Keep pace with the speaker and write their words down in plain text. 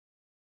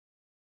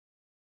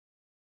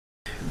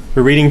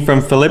We're reading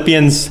from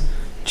Philippians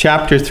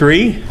chapter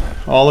 3,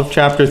 all of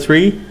chapter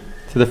 3,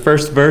 to the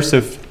first verse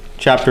of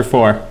chapter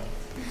 4.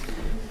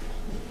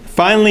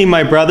 Finally,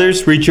 my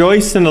brothers,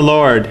 rejoice in the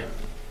Lord.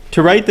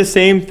 To write the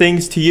same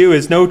things to you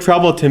is no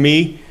trouble to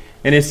me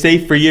and is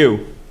safe for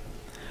you.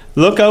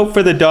 Look out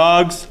for the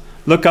dogs,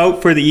 look out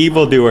for the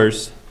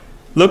evildoers.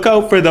 Look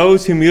out for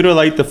those who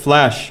mutilate the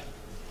flesh.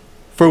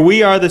 For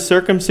we are the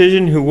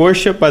circumcision who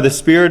worship by the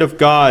Spirit of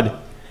God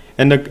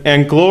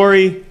and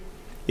glory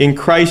in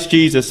Christ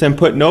Jesus and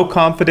put no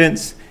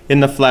confidence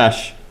in the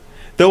flesh.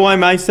 Though I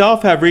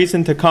myself have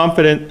reason to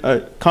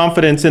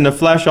confidence in the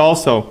flesh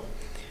also.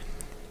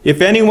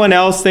 If anyone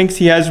else thinks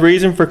he has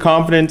reason for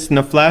confidence in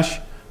the flesh,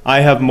 I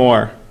have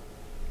more.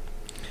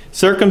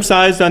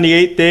 Circumcised on the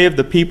 8th day of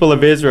the people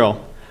of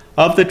Israel,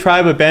 of the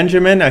tribe of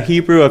Benjamin, a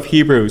Hebrew of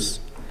Hebrews.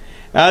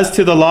 As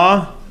to the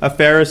law, a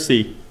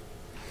Pharisee.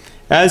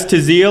 As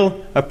to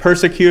zeal, a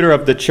persecutor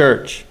of the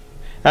church.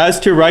 As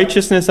to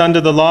righteousness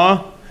under the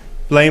law,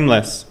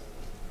 blameless.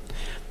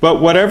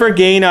 But whatever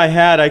gain I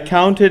had, I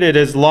counted it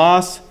as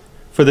loss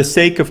for the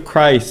sake of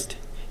Christ.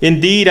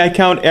 Indeed, I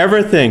count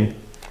everything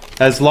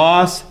as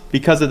loss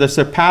because of the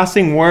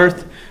surpassing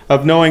worth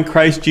of knowing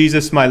Christ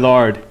Jesus my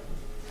Lord.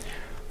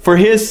 For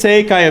his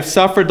sake I have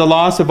suffered the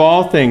loss of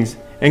all things,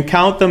 and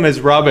count them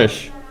as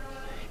rubbish,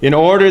 in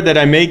order that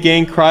I may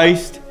gain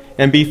Christ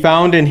and be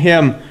found in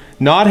him,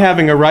 not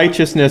having a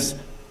righteousness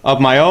of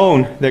my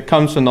own that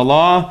comes from the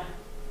law,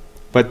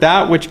 but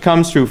that which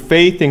comes through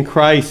faith in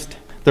Christ,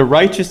 the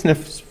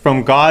righteousness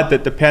from God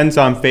that depends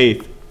on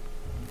faith,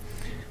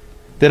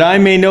 that I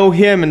may know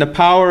him in the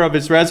power of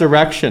his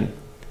resurrection,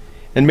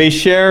 and may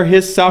share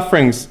his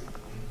sufferings,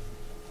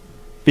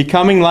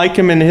 becoming like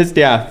him in his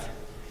death,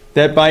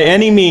 that by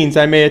any means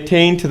I may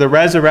attain to the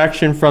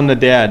resurrection from the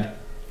dead.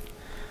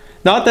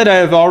 Not that I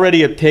have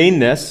already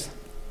obtained this,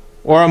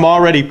 or am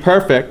already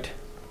perfect,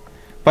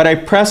 but I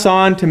press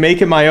on to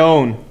make it my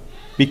own,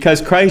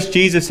 because Christ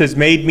Jesus has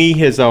made me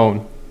his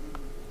own.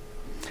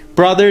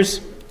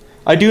 Brothers,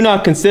 I do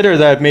not consider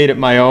that I have made it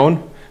my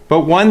own,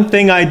 but one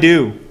thing I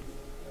do,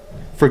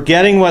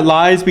 forgetting what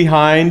lies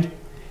behind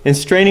and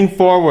straining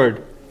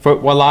forward for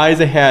what lies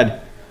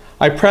ahead,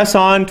 I press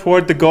on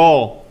toward the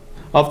goal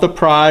of the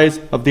prize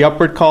of the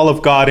upward call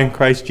of God in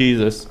Christ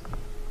Jesus.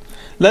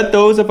 Let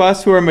those of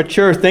us who are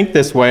mature think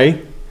this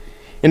way,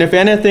 and if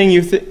anything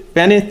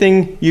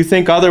you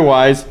think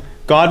otherwise,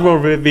 God will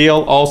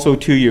reveal also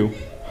to you.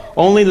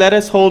 Only let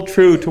us hold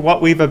true to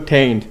what we've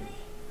attained.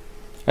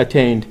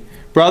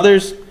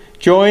 Brothers,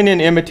 join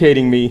in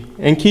imitating me,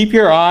 and keep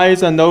your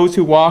eyes on those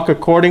who walk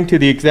according to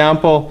the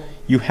example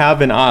you have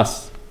in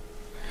us.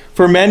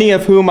 For many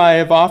of whom I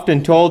have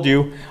often told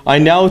you, I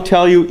now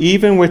tell you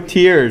even with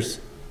tears,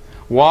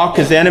 walk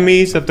as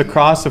enemies of the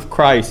cross of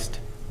Christ.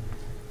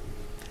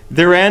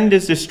 Their end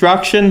is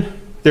destruction,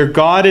 their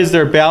God is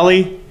their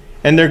belly,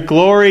 and their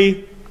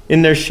glory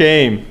in their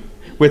shame,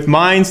 with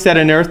minds set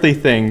on earthly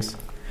things.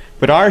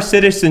 But our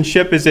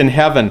citizenship is in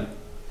heaven,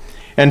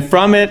 and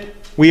from it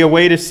we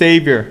await a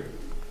Savior,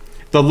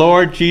 the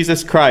Lord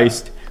Jesus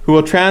Christ, who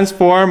will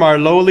transform our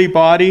lowly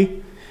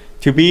body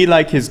to be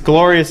like his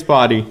glorious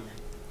body,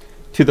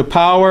 by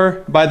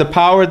the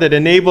power that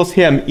enables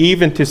him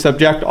even to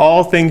subject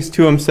all things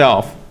to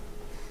himself.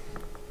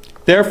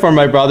 Therefore,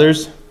 my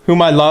brothers,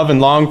 whom I love and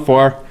long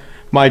for,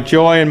 my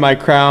joy and my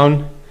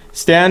crown,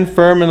 stand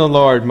firm in the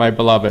Lord, my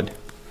beloved.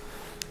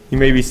 You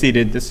may be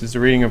seated. This is the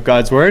reading of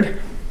God's word.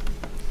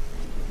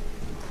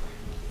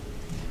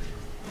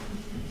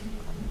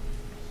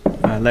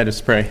 Let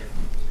us pray.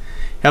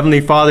 Heavenly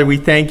Father, we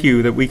thank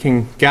you that we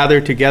can gather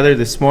together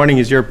this morning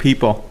as your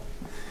people.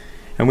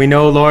 And we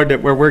know, Lord,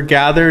 that where we're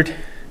gathered,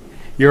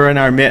 you're in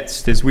our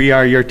midst, as we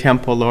are your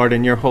temple, Lord,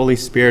 and your Holy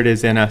Spirit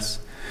is in us.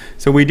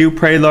 So we do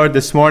pray, Lord,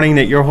 this morning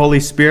that your Holy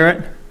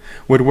Spirit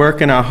would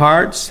work in our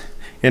hearts,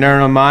 in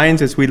our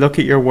minds as we look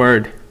at your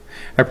word.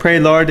 I pray,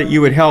 Lord, that you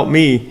would help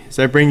me as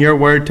I bring your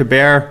word to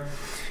bear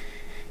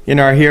in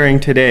our hearing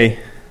today.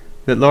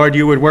 That, Lord,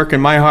 you would work in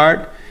my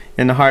heart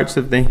and the hearts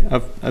of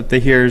the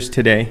hearers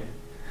today.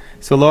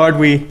 So, Lord,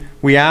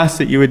 we ask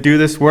that you would do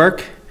this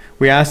work.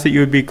 We ask that you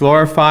would be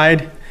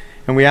glorified.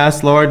 And we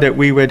ask, Lord, that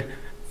we would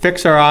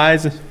fix our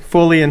eyes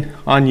fully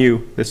on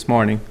you this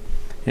morning.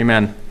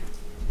 Amen.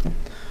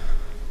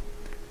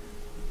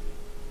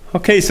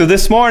 Okay, so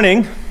this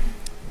morning,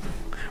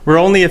 we're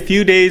only a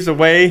few days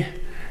away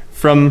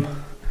from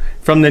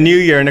the new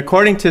year. And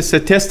according to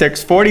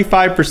statistics,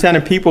 45%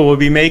 of people will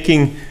be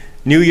making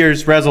New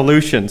Year's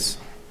resolutions.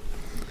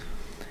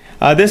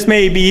 This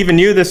may be even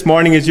you this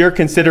morning as you're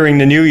considering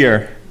the new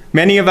year.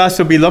 Many of us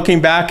will be looking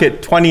back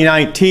at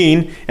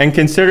 2019 and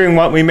considering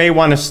what we may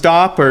want to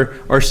stop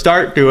or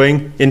start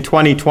doing in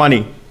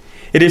 2020.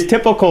 It is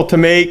typical to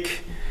make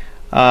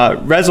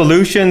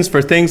resolutions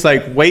for things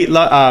like weight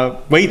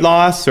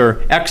loss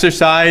or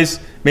exercise,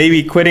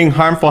 maybe quitting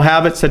harmful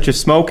habits such as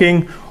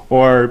smoking,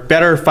 or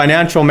better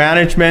financial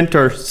management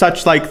or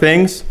such like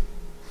things.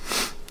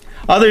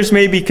 Others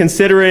may be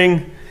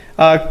considering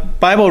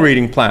Bible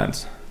reading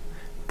plans,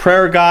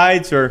 prayer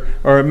guides,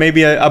 or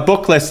maybe a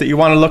book list that you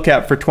want to look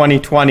at for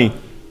 2020.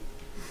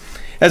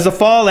 As the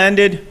fall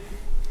ended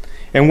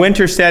and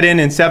winter set in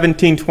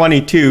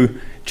 1722,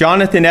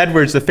 Jonathan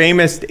Edwards, the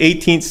famous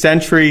 18th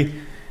century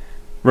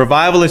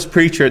revivalist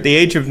preacher, at the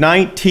age of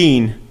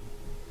 19,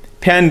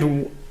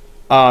 penned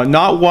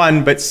not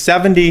one but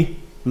 70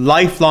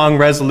 lifelong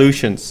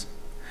resolutions.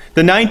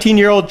 The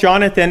 19-year-old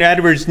Jonathan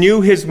Edwards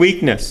knew his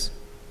weakness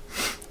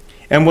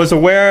and was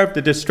aware of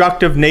the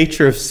destructive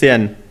nature of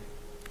sin.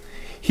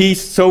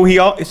 So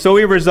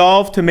he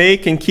resolved to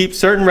make and keep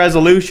certain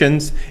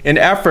resolutions in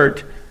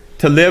effort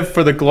to live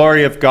for the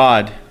glory of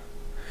God.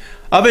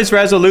 Of his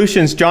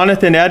resolutions,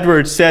 Jonathan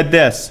Edwards said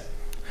this: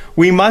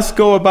 "We must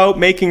go about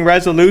making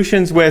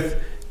resolutions with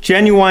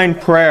genuine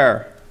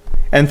prayer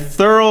and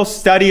thorough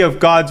study of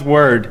God's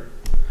Word.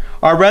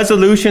 Our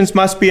resolutions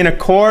must be in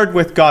accord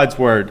with God's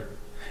Word.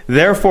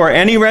 Therefore,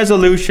 any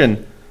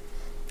resolution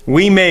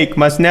we make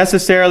must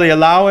necessarily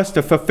allow us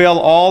to fulfill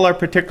all our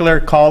particular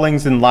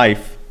callings in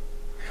life.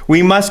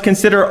 We must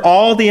consider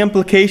all the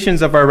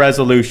implications of our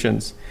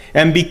resolutions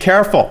and be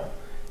careful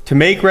to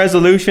make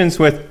resolutions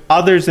with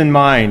others in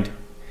mind,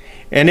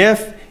 and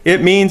if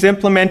it means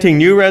implementing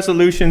new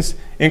resolutions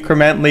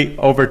incrementally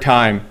over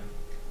time."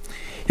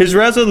 His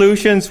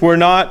resolutions were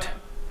not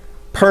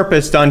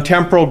purposed on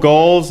temporal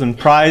goals and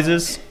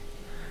prizes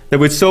that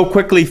would so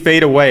quickly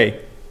fade away.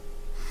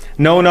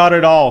 No, not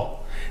at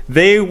all.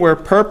 They were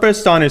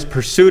purposed on his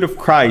pursuit of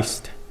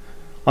Christ,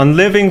 on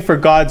living for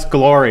God's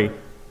glory.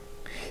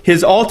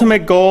 His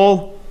ultimate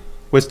goal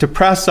was to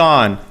press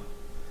on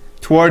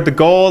toward the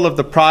goal of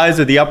the prize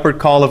of the upward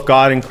call of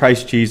God in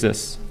Christ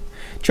Jesus.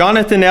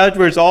 Jonathan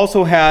Edwards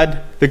also had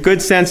the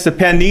good sense to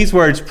pen these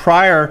words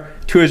prior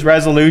to his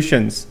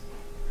resolutions: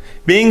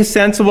 "Being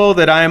sensible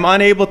that I am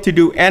unable to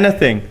do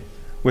anything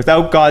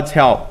without God's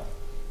help,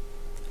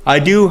 I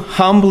do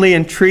humbly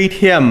entreat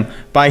him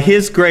by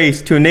his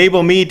grace to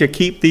enable me to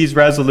keep these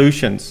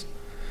resolutions,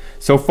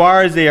 so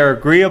far as they are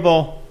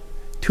agreeable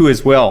to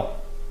his will,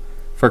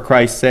 for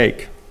Christ's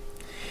sake."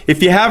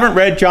 If you haven't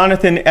read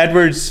Jonathan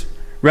Edwards'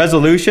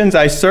 resolutions,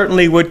 I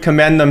certainly would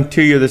commend them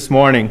to you this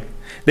morning.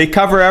 They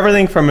cover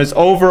everything from his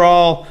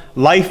overall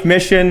life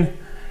mission,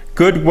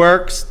 good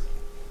works,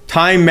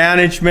 time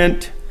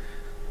management,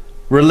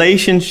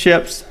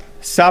 relationships,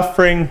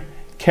 suffering,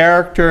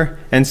 character,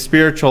 and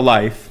spiritual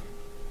life.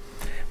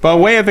 By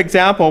way of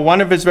example, one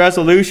of his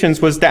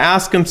resolutions was to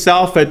ask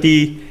himself at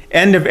the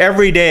end of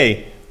every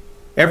day,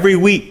 every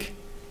week,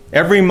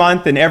 every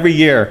month, and every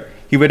year,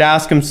 he would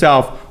ask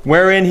himself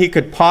wherein he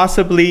could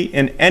possibly,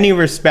 in any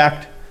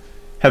respect,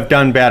 have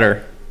done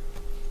better.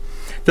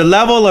 The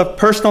level of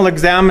personal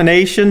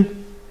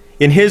examination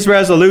in his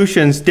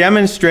resolutions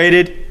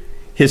demonstrated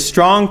his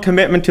strong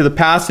commitment to the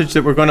passage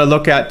that we're going to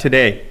look at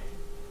today.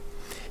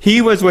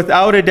 He was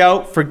without a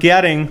doubt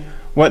forgetting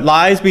what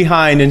lies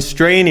behind and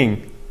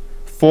straining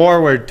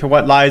forward to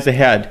what lies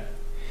ahead.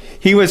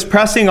 He was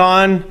pressing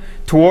on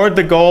toward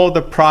the goal,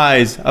 the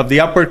prize of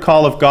the upward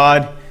call of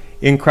God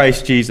in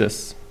Christ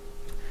Jesus.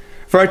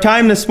 For our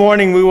time this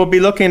morning, we will be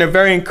looking at a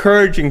very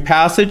encouraging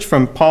passage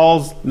from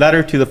Paul's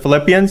letter to the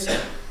Philippians.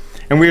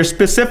 And we are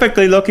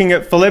specifically looking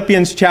at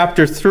Philippians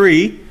chapter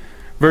 3,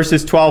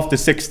 verses 12 to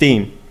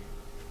 16.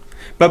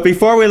 But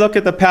before we look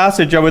at the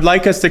passage, I would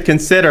like us to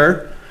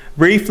consider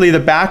briefly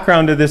the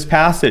background of this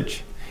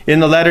passage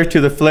in the letter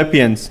to the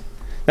Philippians.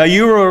 Now,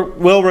 you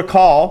will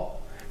recall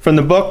from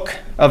the book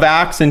of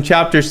Acts in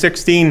chapter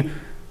 16,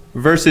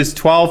 verses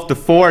 12 to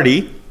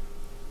 40,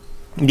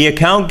 the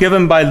account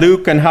given by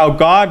Luke on how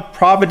God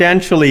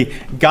providentially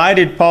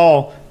guided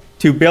Paul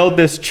to build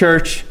this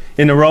church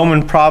in the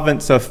Roman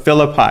province of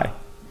Philippi.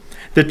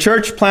 The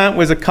church plant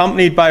was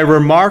accompanied by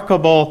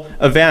remarkable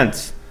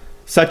events,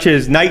 such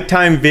as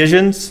nighttime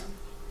visions,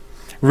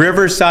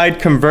 riverside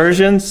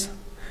conversions,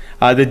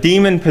 the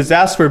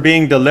demon-possessed were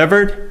being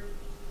delivered,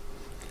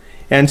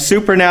 and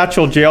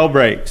supernatural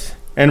jailbreaks,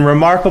 and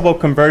remarkable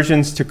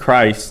conversions to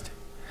Christ.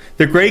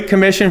 The Great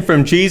Commission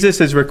from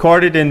Jesus, as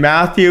recorded in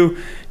Matthew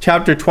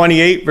chapter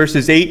 28,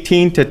 verses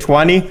 18 to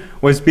 20,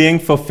 was being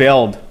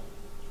fulfilled.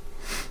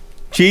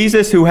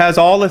 Jesus, who has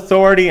all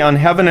authority on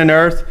heaven and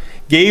earth,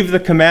 gave the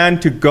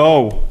command to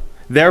go,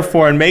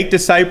 therefore, and make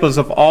disciples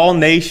of all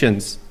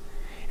nations.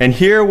 And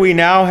here we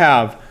now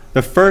have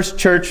the first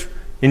church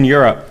in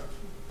Europe.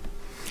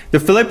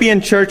 The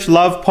Philippian church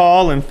loved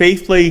Paul and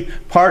faithfully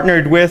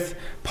partnered with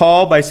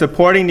Paul by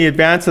supporting the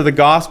advance of the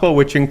gospel,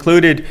 which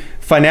included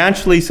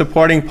financially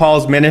supporting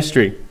Paul's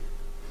ministry.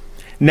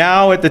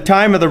 Now, at the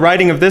time of the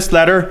writing of this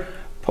letter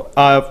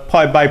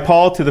by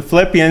Paul to the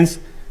Philippians,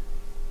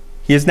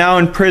 he is now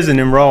in prison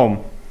in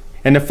Rome.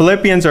 And the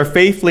Philippians are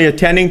faithfully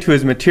attending to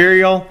his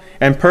material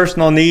and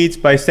personal needs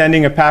by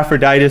sending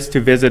Epaphroditus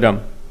to visit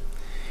him.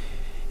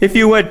 If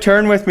you would,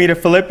 turn with me to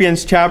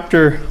Philippians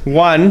chapter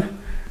 1,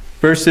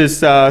 verses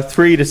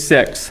 3 to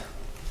 6.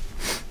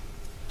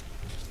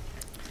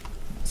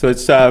 So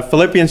it's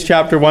Philippians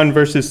chapter 1,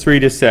 verses 3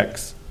 to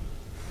 6.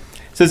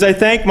 It says, "I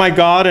thank my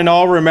God in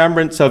all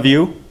remembrance of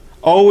you,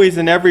 always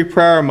in every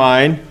prayer of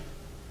mine,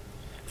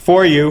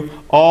 for you,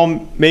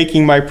 all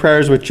making my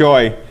prayers with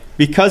joy,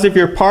 because of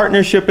your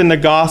partnership in the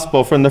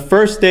gospel from the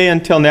first day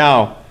until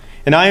now,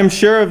 And I am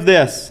sure of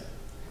this,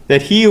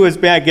 that he who has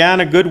began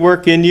a good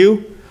work in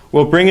you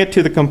will bring it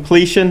to the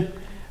completion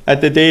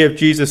at the day of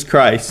Jesus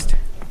Christ.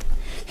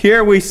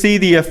 Here we see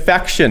the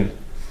affection,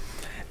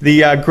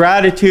 the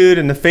gratitude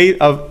and the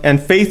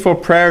faithful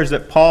prayers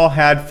that Paul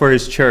had for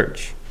his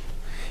church.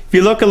 If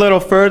you look a little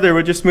further,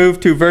 we'll just move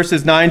to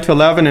verses 9 to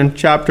 11 in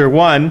chapter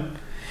 1.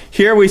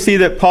 Here we see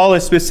that Paul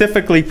is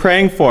specifically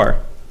praying for.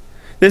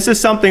 This is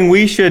something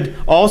we should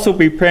also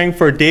be praying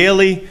for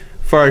daily,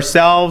 for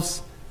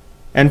ourselves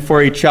and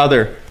for each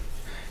other.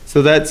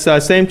 So that's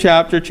same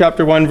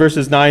chapter 1,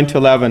 verses 9 to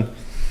 11.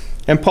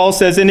 And Paul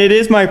says, "And it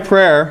is my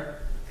prayer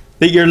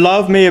that your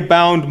love may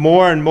abound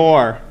more and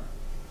more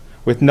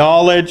with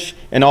knowledge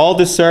and all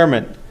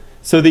discernment,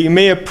 so that you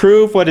may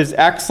approve what is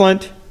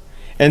excellent,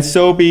 and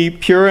so be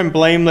pure and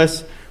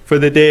blameless for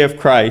the day of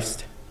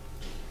Christ,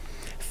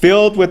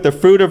 filled with the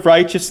fruit of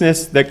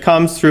righteousness that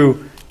comes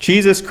through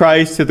Jesus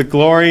Christ to the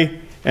glory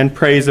and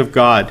praise of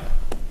God."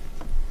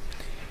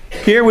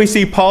 Here we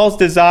see Paul's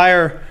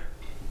desire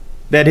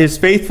that his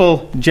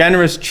faithful,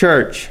 generous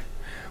church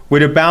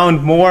would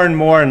abound more and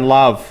more in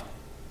love,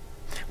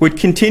 would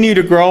continue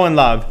to grow in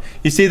love.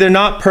 You see, they're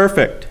not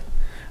perfect.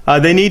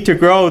 They need to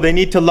grow. They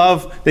need to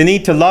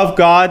love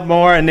God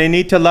more, and they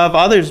need to love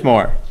others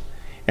more.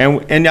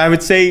 And I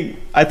would say,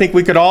 I think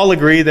we could all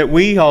agree that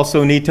we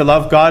also need to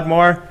love God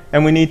more,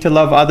 and we need to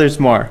love others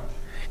more.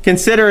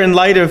 Consider, in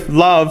light of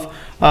love,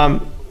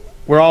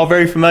 we're all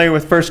very familiar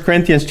with 1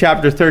 Corinthians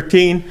chapter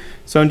 13.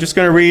 So I'm just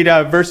going to read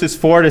verses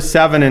 4 to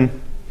 7 in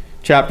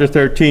chapter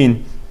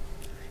 13.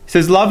 It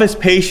says, "Love is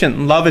patient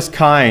and love is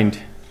kind.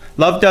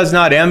 Love does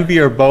not envy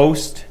or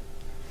boast.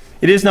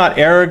 It is not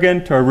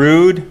arrogant or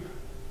rude.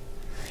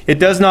 It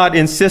does not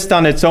insist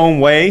on its own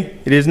way.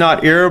 It is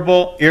not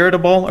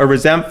irritable or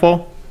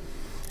resentful.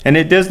 And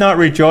it does not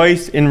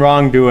rejoice in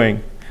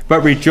wrongdoing,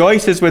 but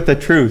rejoices with the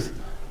truth.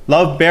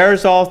 Love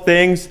bears all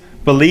things,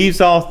 believes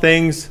all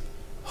things,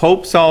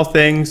 hopes all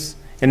things,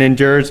 and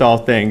endures all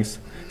things."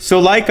 So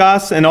like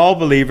us and all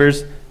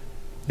believers,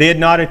 they had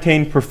not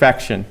attained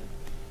perfection.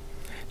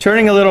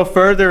 Turning a little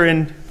further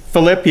in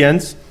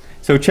Philippians,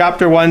 so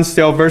chapter 1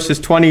 still, verses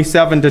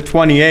 27 to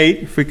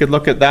 28, if we could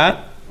look at that.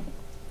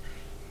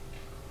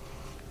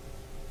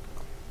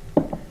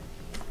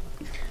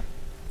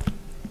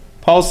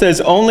 Paul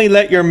says, "Only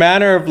let your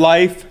manner of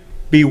life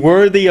be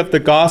worthy of the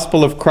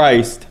gospel of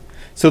Christ,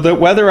 so that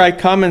whether I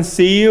come and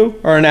see you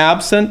or am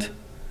absent,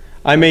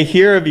 I may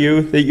hear of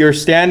you that you're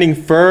standing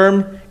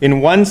firm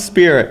in one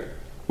spirit,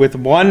 with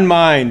one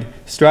mind,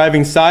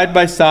 striving side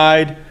by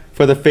side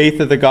for the faith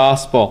of the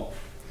gospel,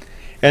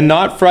 and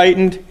not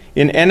frightened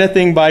in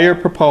anything by your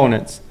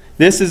proponents.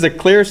 This is a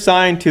clear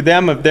sign to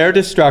them of their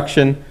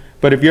destruction,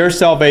 but of your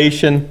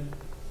salvation,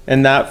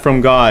 and that from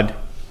God."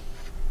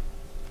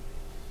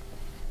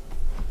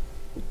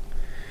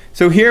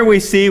 So here we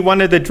see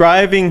one of the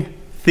driving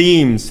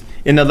themes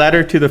in the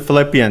letter to the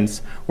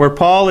Philippians, where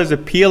Paul is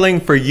appealing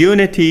for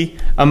unity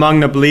among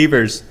the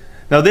believers.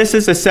 Now this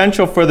is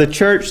essential for the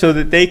church so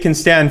that they can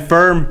stand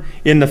firm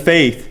in the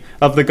faith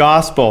of the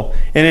gospel.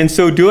 And in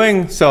so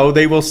doing so,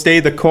 they will stay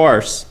the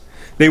course.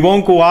 They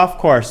won't go off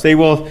course. They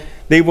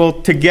will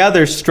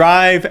together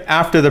strive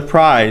after the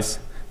prize,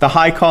 the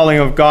high calling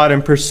of God,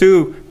 and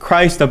pursue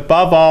Christ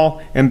above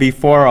all and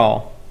before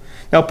all.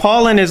 Now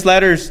Paul in his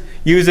letters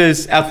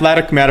uses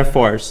athletic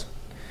metaphors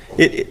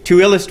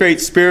to illustrate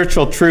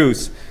spiritual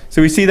truths.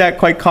 So we see that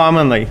quite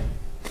commonly.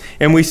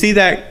 And we see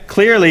that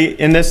clearly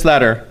in this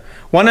letter.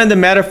 One of the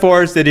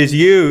metaphors that is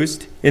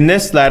used in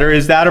this letter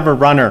is that of a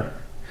runner.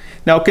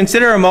 Now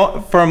consider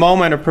for a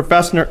moment a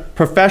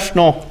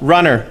professional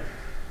runner.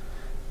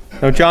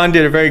 Now John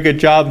did a very good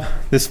job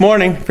this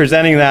morning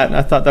presenting that, and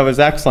I thought that was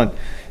excellent.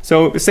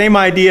 So same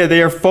idea,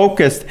 they are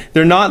focused.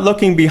 They're not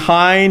looking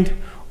behind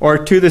or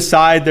to the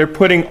side. They're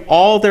putting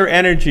all their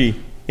energy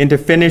into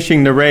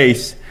finishing the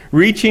race,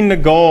 reaching the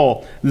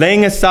goal,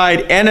 laying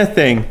aside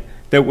anything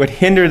that would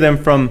hinder them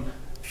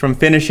from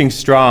finishing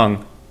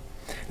strong.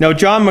 Now,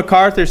 John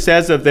MacArthur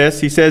says of this,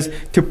 he says,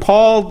 "To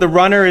Paul, the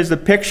runner is a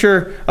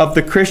picture of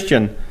the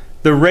Christian,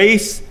 the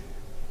race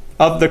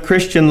of the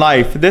Christian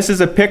life. This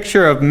is a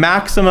picture of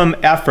maximum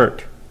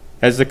effort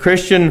as the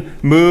Christian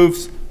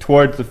moves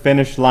towards the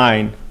finish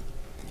line."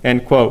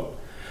 End quote.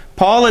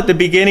 Paul, at the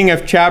beginning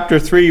of chapter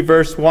 3,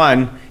 verse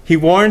 1, he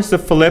warns the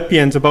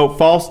Philippians about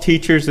false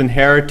teachers and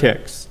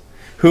heretics,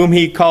 whom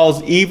he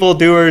calls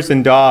evildoers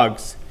and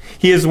dogs.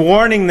 He is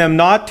warning them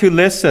not to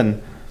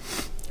listen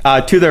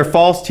to their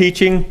false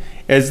teaching,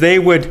 as they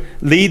would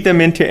lead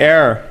them into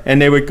error and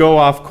they would go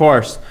off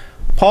course.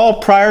 Paul,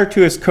 prior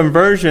to his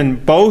conversion,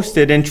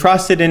 boasted and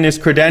trusted in his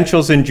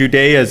credentials in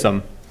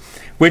Judaism,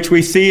 which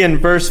we see in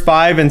verse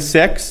 5 and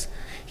 6.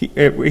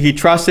 He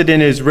trusted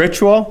in his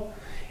ritual.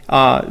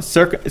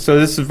 So this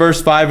is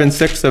verse 5 and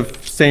 6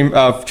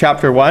 of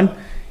chapter 1.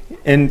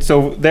 And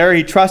so there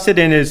he trusted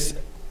in his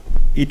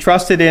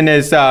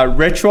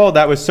ritual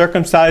that was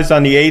circumcised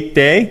on the 8th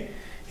day.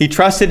 He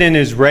trusted in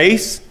his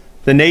race,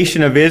 the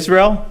nation of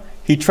Israel.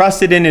 He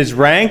trusted in his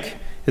rank,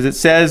 as it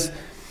says,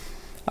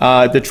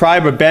 the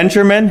tribe of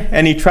Benjamin,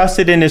 and he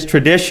trusted in his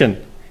tradition,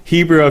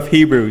 Hebrew of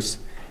Hebrews.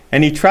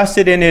 And he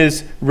trusted in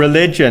his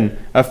religion,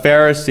 a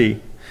Pharisee.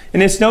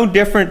 And it's no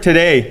different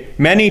today.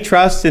 Many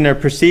trust in a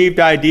perceived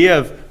idea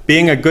of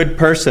being a good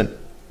person.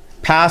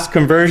 Past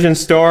conversion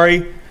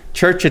story,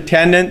 church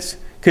attendance,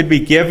 could be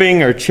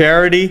giving or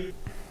charity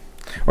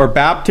or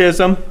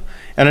baptism,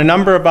 and a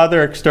number of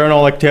other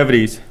external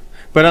activities.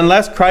 But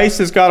unless Christ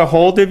has got a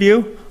hold of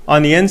you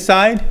on the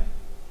inside,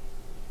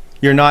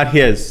 you're not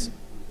his.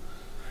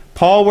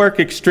 Paul worked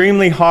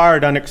extremely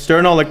hard on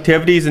external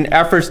activities and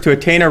efforts to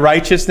attain a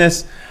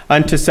righteousness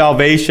unto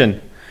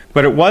salvation.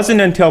 But it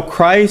wasn't until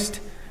Christ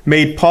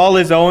made Paul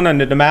his own on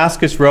the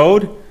Damascus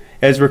Road,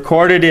 as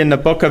recorded in the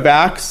book of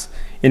Acts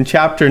in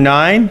chapter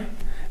 9.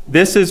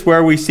 This is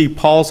where we see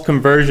Paul's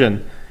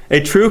conversion,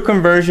 a true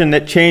conversion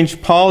that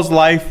changed Paul's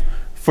life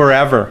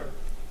forever.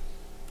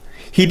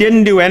 He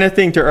didn't do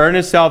anything to earn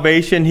his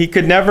salvation. He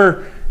could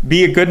never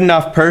be a good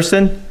enough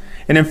person.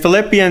 And in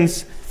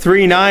Philippians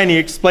 3:9, he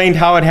explained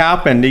how it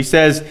happened. He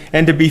says,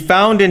 "And to be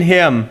found in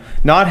him,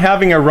 not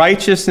having a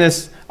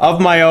righteousness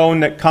of my own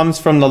that comes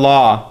from the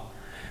law,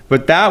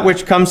 but that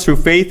which comes through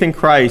faith in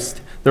Christ,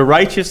 the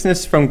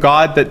righteousness from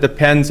God that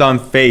depends on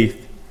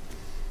faith."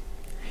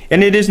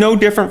 And it is no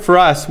different for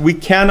us. We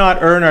cannot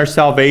earn our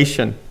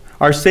salvation.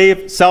 Our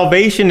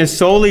salvation is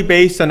solely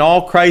based on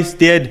all Christ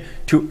did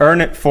to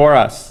earn it for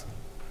us.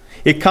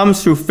 It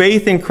comes through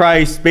faith in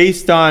Christ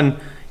based on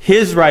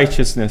his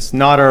righteousness,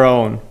 not our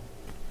own.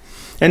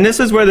 And this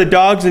is where the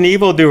dogs and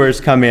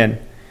evildoers come in.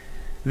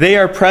 They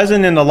are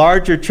present in the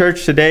larger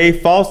church today.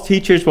 False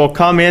teachers will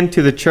come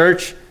into the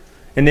church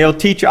and they'll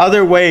teach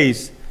other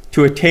ways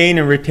to attain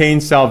and retain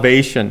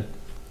salvation.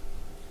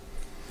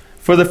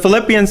 For the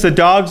Philippians, the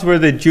dogs were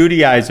the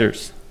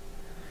Judaizers.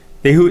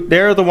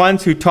 They're the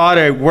ones who taught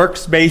a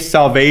works-based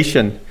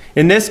salvation.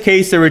 In this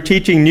case, they were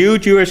teaching new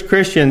Jewish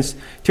Christians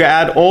to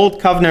add old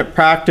covenant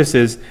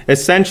practices,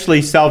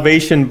 essentially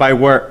salvation by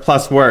work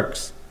plus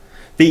works.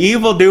 The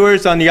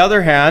evildoers, on the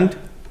other hand,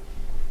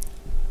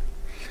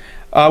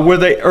 were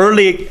the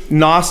early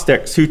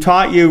Gnostics, who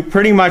taught you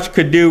pretty much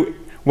could do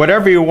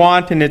whatever you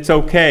want and it's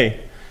okay.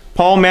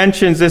 Paul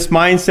mentions this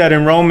mindset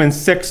in Romans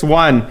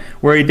 6:1,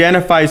 where he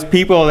identifies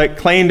people that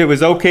claimed it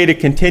was okay to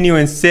continue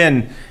in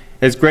sin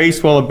as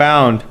grace will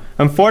abound.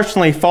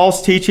 Unfortunately,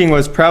 false teaching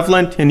was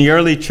prevalent in the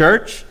early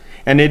church,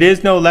 and it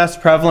is no less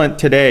prevalent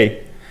today.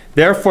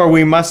 Therefore,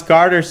 we must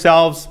guard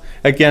ourselves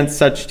against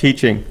such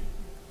teaching.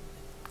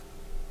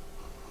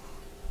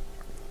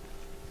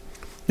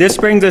 This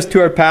brings us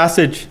to our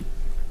passage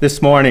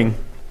this morning.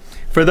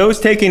 For those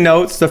taking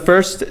notes, the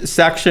first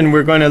section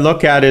we're going to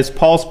look at is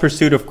Paul's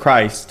pursuit of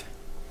Christ.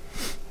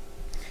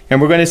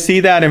 And we're going to see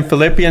that in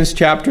Philippians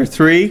chapter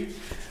 3,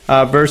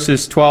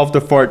 verses 12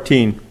 to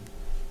 14.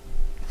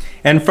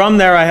 And from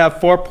there I have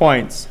 4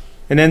 points.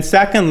 And then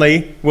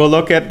secondly, we'll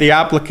look at the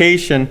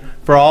application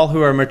for all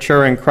who are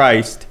mature in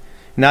Christ.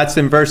 And that's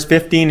in verse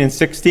 15 and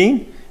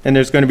 16, and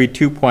there's going to be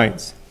 2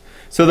 points.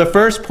 So the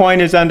first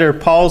point is under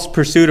Paul's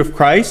pursuit of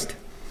Christ.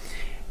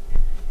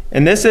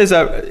 And this is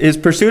his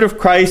pursuit of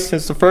Christ,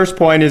 as the first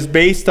point, is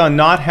based on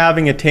not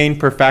having attained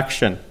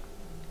perfection.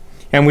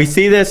 And we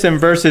see this in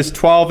verses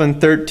 12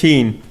 and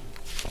 13.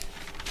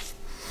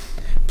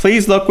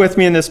 Please look with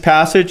me in this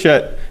passage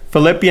at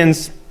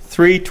Philippians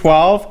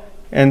 3:12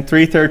 and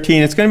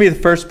 3:13. It's going to be the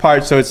first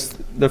part, so it's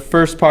the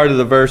first part of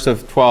the verse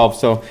of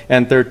 12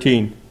 and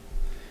 13.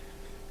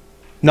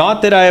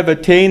 "Not that I have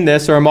attained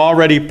this or am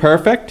already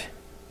perfect."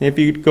 If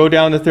you go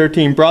down to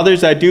 13,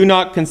 "Brothers, I do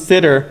not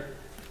consider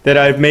that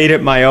I've made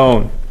it my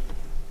own."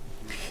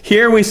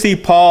 Here we see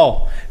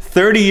Paul,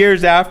 30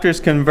 years after his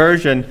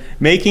conversion,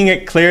 making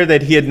it clear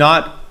that he had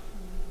not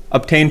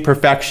obtained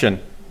perfection.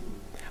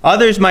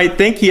 Others might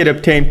think he had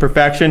obtained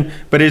perfection,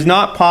 but it is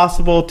not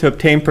possible to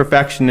obtain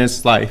perfection in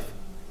this life.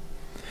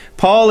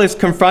 Paul is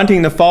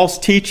confronting the false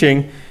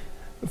teaching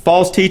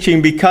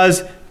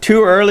because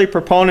 2 early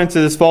proponents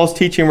of this false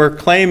teaching were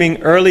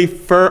claiming early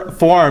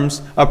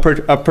forms of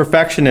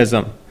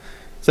perfectionism.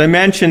 As I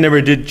mentioned, there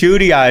were the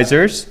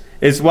Judaizers,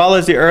 as well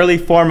as the early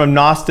form of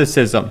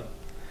Gnosticism.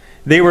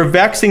 They were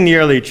vexing the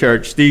early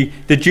church. The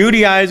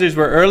Judaizers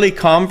were early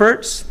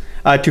converts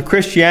to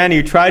Christianity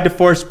who tried to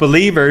force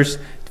believers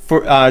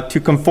to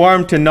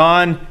conform to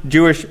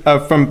non-Jewish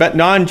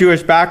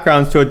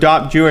backgrounds to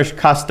adopt Jewish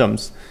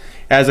customs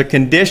as a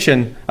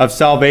condition of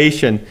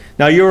salvation.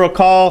 Now you'll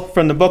recall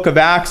from the book of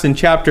Acts in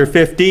chapter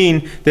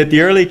 15 that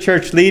the early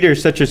church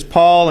leaders such as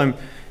Paul and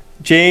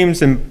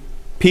James and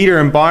Peter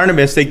and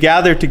Barnabas, they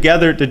gathered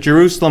together at the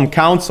Jerusalem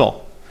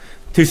Council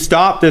to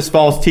stop this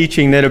false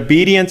teaching that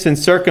obedience and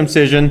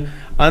circumcision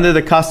under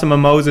the custom of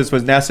Moses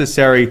was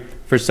necessary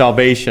for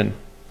salvation.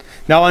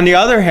 Now on the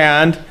other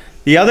hand,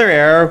 the other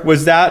error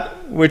was that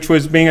which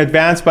was being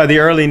advanced by the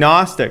early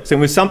Gnostics. It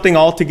was something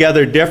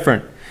altogether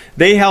different.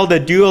 They held a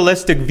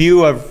dualistic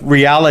view of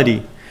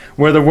reality,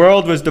 where the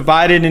world was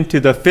divided into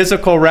the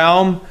physical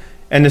realm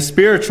and the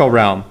spiritual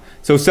realm.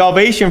 So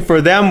salvation for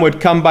them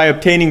would come by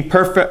obtaining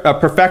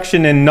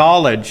perfection in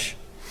knowledge,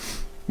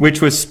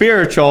 which was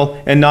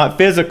spiritual and not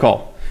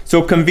physical.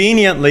 So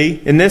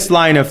conveniently, in this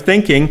line of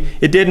thinking,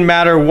 it didn't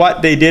matter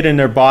what they did in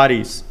their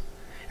bodies,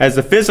 as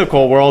the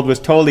physical world was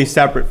totally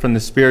separate from the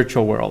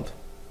spiritual world.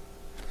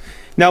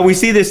 Now we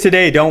see this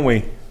today, don't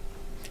we?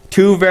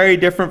 Two very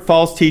different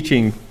false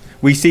teaching.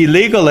 We see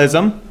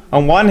legalism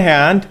on one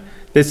hand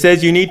that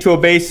says you need to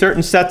obey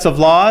certain sets of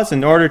laws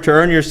in order to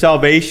earn your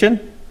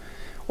salvation,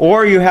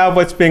 or you have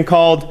what's been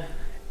called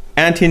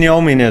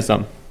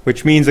antinomianism,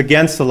 which means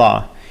against the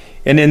law.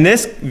 And in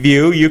this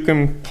view, you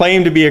can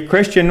claim to be a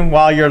Christian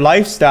while your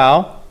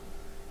lifestyle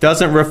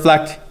doesn't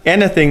reflect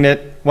anything that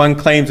one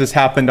claims has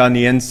happened on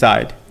the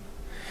inside.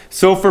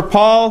 So for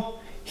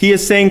Paul, he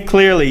is saying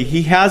clearly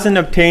he hasn't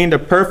obtained a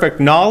perfect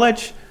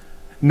knowledge,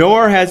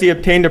 nor has he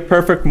obtained a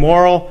perfect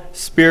moral,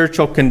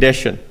 spiritual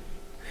condition.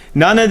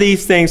 None of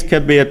these things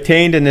can be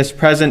obtained in this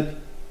present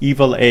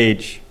evil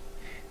age.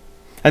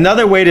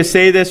 Another way to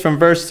say this from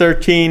verse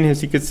 13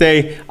 is you could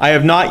say, I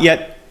have not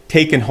yet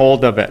taken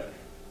hold of it.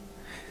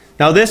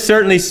 Now this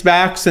certainly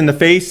smacks in the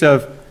face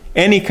of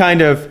any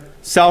kind of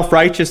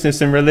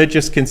self-righteousness and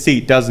religious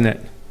conceit, doesn't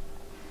it?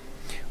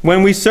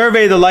 When we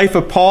survey the life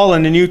of Paul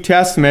in the New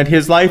Testament,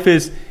 his life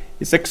is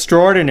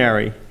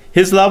extraordinary.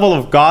 His level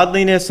of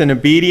godliness and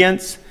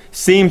obedience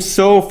seems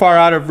so far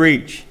out of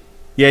reach.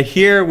 Yet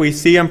here we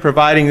see him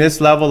providing this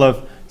level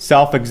of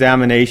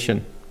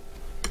self-examination.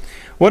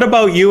 What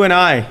about you and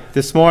I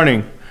this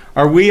morning?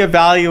 Are we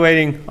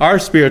evaluating our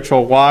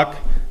spiritual walk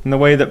in the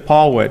way that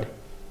Paul would?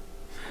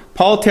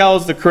 Paul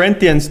tells the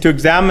Corinthians to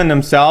examine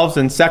themselves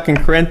in 2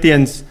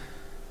 Corinthians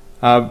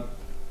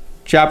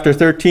chapter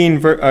 13,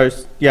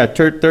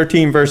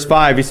 13 verse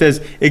 5. He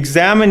says,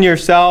 examine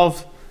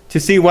yourselves to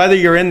see whether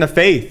you're in the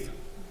faith.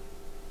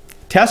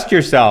 Test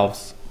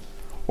yourselves.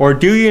 Or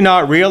do you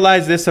not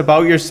realize this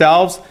about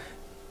yourselves,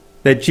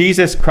 that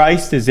Jesus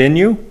Christ is in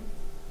you?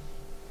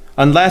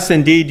 Unless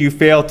indeed you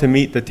fail to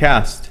meet the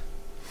test.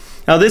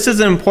 Now this is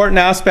an important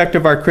aspect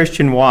of our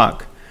Christian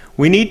walk.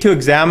 We need to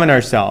examine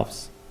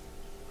ourselves.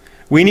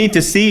 We need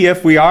to see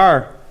if we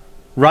are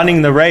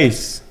running the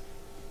race.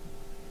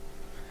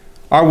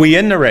 Are we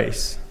in the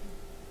race?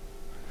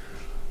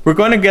 We're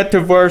going to get to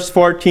verse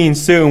 14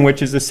 soon,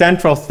 which is the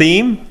central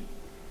theme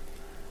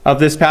of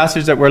this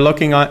passage that we're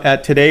looking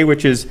at today,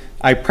 which is,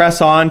 I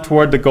press on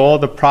toward the goal,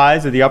 the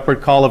prize of the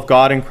upward call of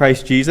God in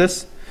Christ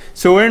Jesus.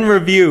 So in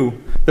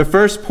review, the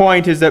first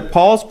point is that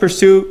Paul's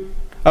pursuit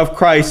of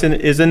Christ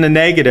is in the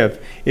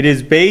negative. It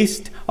is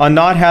based on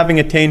not having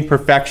attained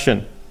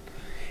perfection.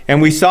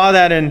 And we saw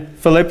that in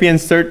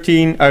Philippians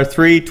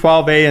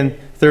 3:12a and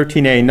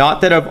 13a.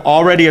 Not that I've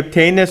already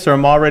obtained this or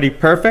I'm already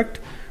perfect.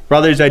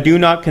 Brothers, I do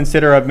not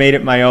consider I've made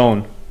it my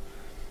own.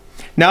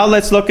 Now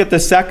let's look at the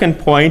second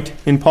point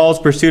in Paul's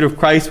pursuit of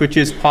Christ, which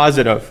is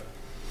positive.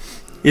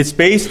 It's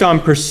based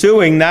on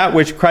pursuing that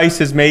which Christ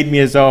has made me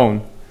his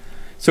own.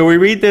 So we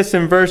read this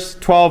in verse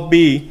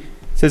 12b. It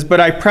says,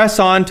 but I press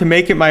on to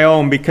make it my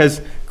own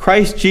because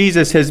Christ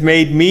Jesus has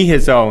made me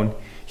his own.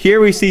 Here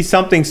we see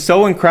something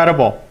so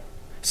incredible,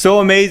 so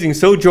amazing,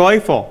 so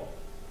joyful.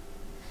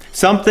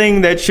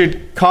 Something that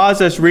should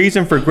cause us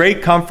reason for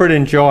great comfort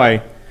and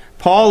joy.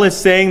 Paul is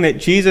saying that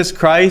Jesus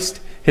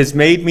Christ has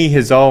made me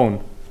his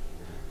own.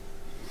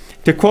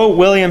 To quote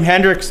William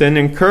Hendrickson,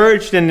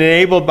 encouraged and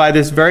enabled by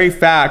this very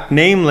fact,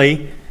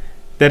 namely,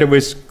 that it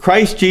was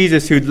Christ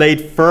Jesus who'd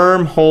laid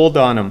firm hold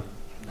on him,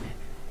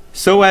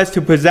 so as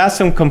to possess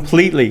him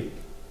completely.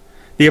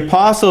 The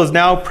apostle is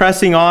now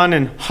pressing on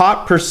in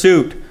hot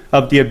pursuit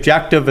of the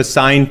objective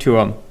assigned to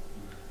him.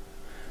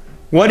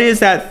 What is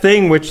that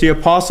thing which the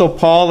apostle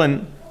Paul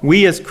and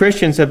we as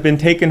Christians have been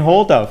taken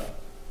hold of?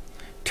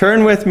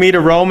 Turn with me to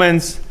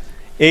Romans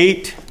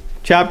 8,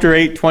 chapter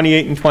 8,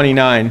 28 and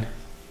 29.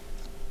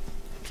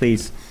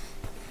 Please.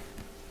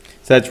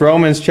 So that's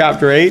Romans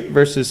chapter 8,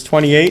 verses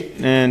 28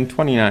 and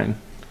 29.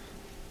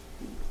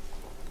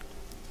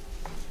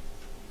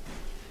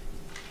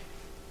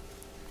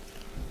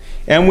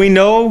 And we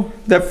know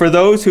that for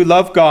those who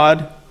love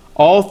God,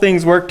 all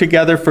things work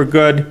together for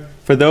good,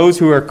 for those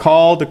who are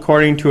called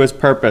according to his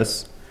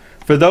purpose.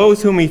 For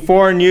those whom he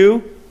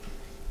foreknew,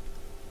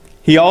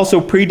 he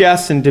also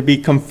predestined to be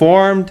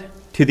conformed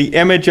to the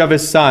image of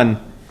his Son,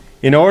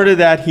 in order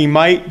that he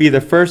might be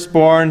the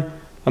firstborn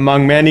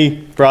among many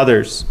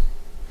brothers.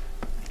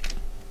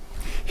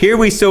 Here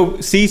we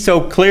see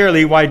so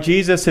clearly why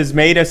Jesus has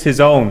made us his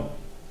own.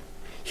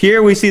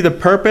 Here we see the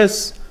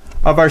purpose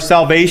of our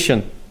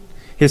salvation.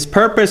 His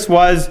purpose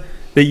was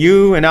that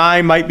you and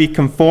I might be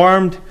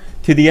conformed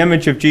to the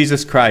image of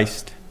Jesus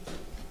Christ.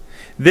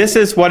 This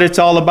is what it's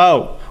all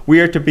about. We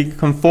are to be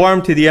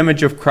conformed to the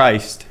image of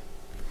Christ.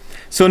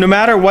 So no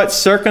matter what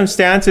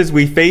circumstances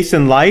we face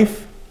in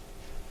life,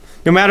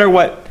 no matter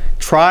what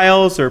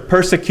trials or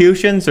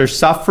persecutions or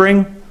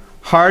suffering,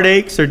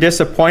 heartaches or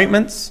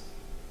disappointments,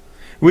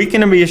 we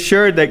can be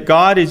assured that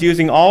God is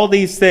using all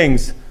these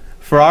things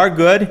for our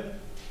good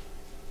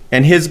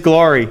and his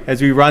glory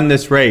as we run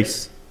this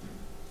race.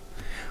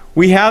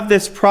 We have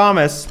this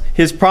promise,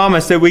 his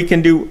promise, that we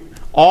can do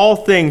all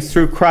things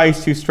through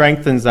Christ who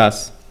strengthens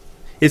us.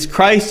 It's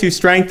Christ who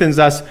strengthens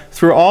us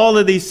through all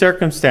of these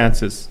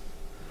circumstances.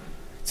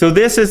 So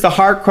this is the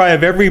heart cry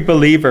of every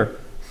believer.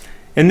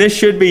 And this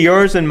should be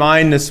yours and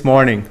mine this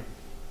morning.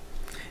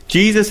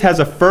 Jesus has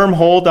a firm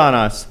hold on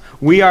us.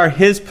 We are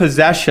his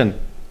possession.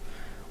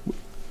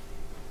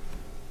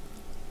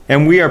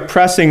 And we are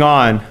pressing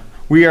on.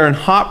 We are in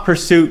hot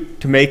pursuit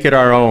to make it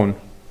our own.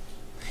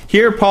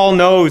 Here Paul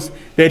knows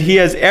that he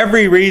has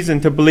every reason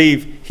to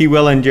believe he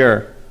will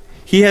endure.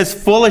 He has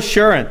full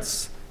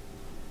assurance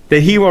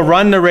that he will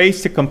run the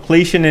race to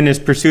completion in his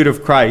pursuit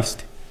of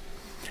Christ.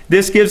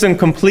 This gives him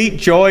complete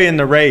joy in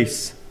the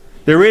race.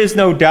 There is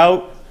no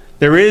doubt.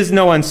 There is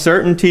no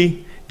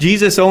uncertainty.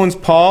 Jesus owns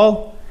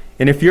Paul,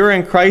 and if you're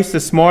in Christ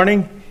this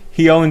morning,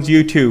 he owns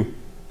you too.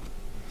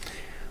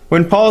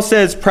 When Paul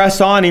says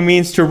press on, he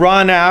means to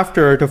run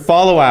after or to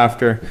follow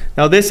after.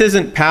 Now this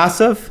isn't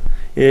passive.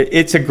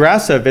 It's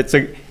aggressive.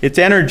 It's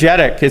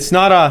energetic. It's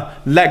not a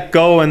let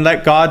go and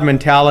let God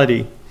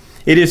mentality.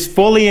 It is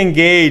fully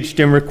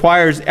engaged and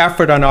requires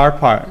effort on our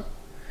part.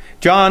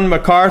 John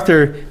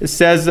MacArthur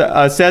says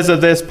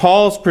of this,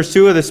 Paul's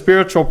pursuit of the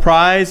spiritual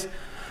prize.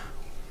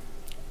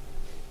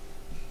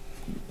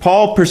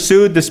 Paul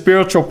pursued the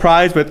spiritual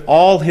prize with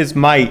all his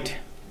might,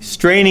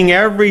 straining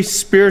every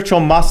spiritual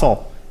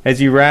muscle as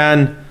he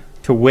ran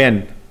to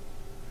win.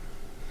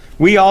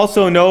 We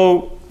also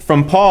know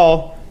from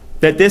Paul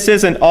that this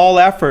isn't all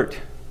effort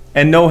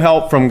and no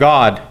help from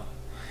God.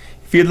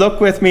 If you look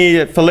with me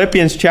at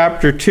Philippians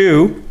chapter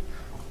 2,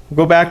 we'll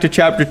go back to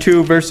chapter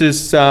 2,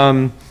 verses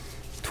 12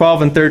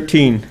 and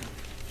 13.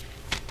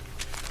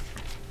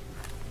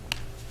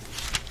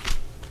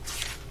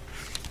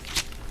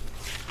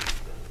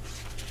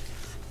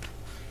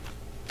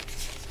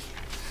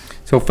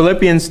 So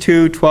Philippians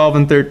 2, 12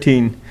 and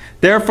 13.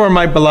 Therefore,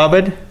 my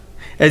beloved,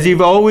 as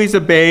you've always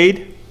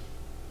obeyed,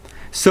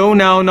 so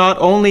now not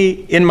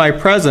only in my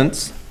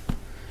presence,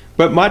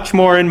 but much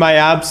more in my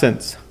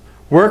absence,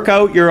 work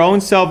out your own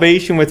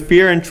salvation with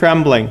fear and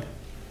trembling.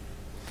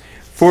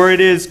 For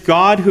it is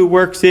God who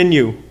works in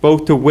you,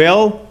 both to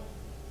will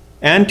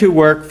and to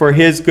work for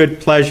his good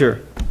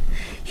pleasure.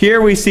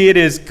 Here we see it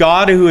is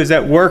God who is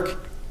at work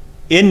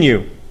in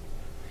you.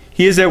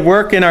 He is at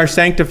work in our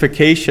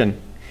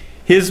sanctification.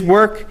 He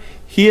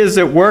is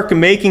at work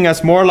making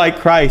us more like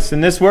Christ,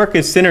 and this work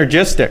is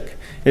synergistic,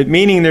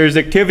 meaning there's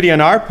activity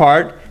on our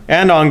part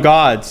and on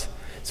God's,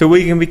 so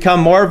we can become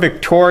more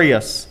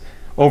victorious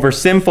over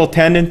sinful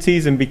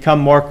tendencies and become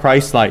more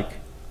Christ-like.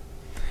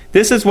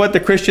 This is what the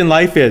Christian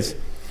life is.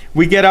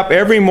 We get up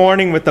every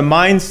morning with the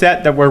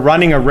mindset that we're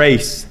running a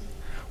race.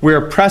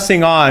 We're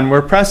pressing on.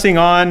 We're pressing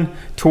on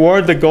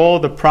toward the goal,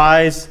 the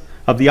prize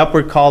of the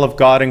upward call of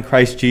God in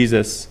Christ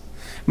Jesus.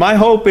 My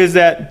hope is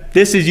that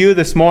this is you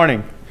this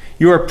morning.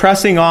 You are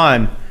pressing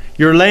on.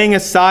 You're laying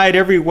aside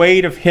every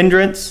weight of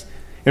hindrance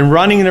and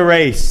running the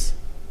race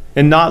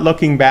and not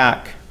looking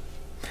back.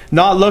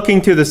 Not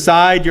looking to the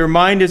side. Your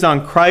mind is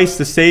on Christ,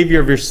 the Savior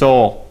of your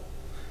soul,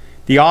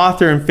 the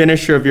author and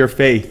finisher of your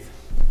faith.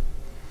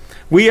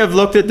 We have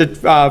looked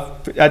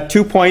at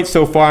 2 points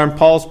so far in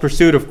Paul's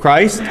pursuit of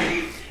Christ.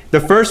 The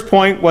first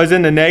point was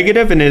in the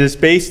negative, and it is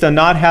based on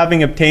not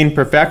having obtained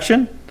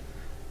perfection.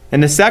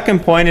 And the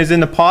second point is in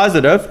the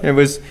positive.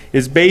 It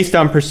is based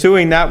on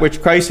pursuing that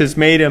which Christ has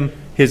made him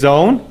his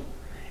own.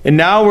 And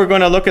now we're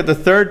going to look at the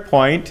third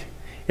point,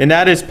 and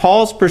that is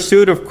Paul's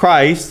pursuit of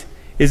Christ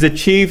is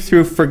achieved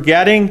through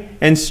forgetting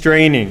and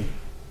straining.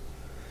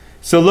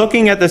 So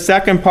looking at the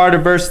second part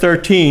of verse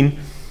 13,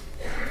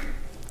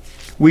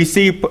 we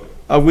see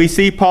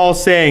Paul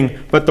saying,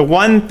 but the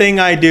one thing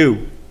I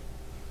do,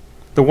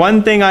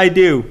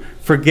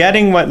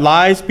 forgetting what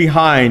lies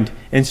behind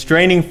and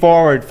straining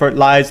forward for what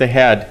lies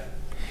ahead.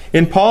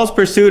 In Paul's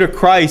pursuit of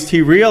Christ,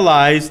 he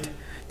realized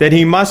that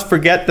he must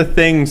forget the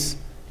things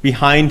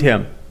behind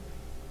him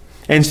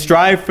and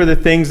strive for the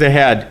things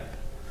ahead.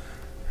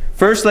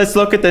 First, let's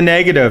look at the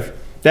negative.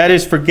 That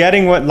is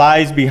forgetting what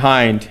lies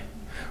behind.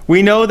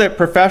 We know that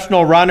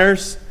professional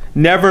runners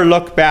never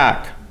look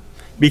back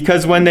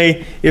because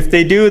if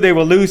they do, they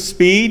will lose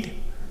speed,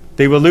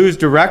 they will lose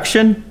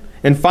direction,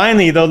 and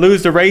finally they'll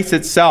lose the race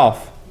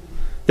itself.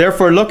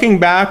 Therefore, looking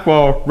back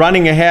while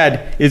running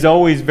ahead is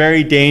always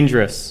very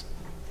dangerous.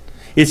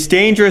 It's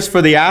dangerous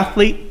for the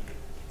athlete,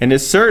 and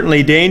it's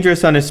certainly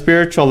dangerous on a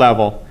spiritual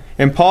level.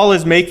 And Paul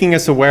is making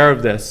us aware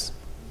of this.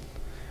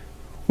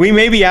 We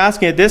may be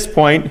asking at this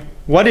point,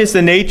 what is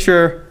the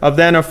nature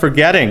of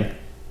forgetting?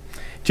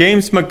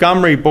 James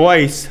Montgomery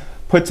Boyce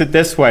puts it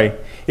this way.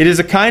 It is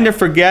a kind of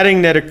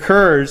forgetting that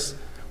occurs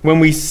when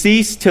we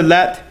cease to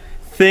let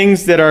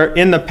things that are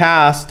in the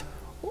past,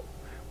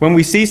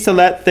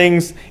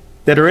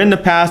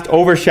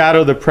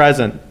 overshadow the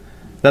present.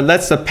 That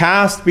lets the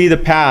past be the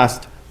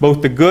past,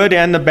 both the good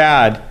and the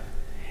bad,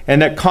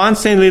 and that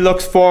constantly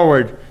looks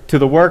forward to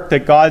the work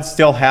that God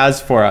still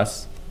has for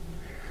us.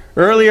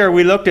 Earlier,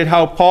 we looked at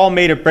how Paul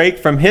made a break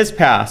from his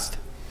past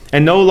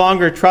and no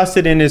longer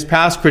trusted in his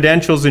past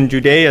credentials in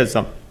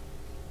Judaism.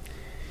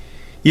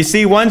 You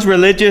see, one's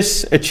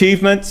religious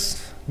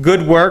achievements,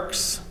 good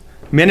works,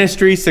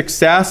 ministry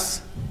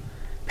success,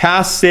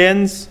 past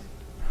sins,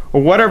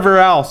 or whatever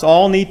else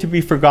all need to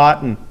be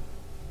forgotten.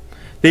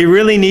 They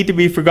really need to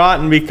be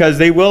forgotten because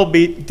they will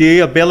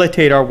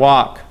debilitate our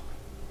walk.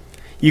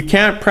 You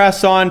can't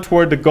press on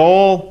toward the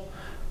goal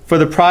for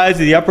the prize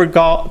of the upward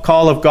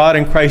call of God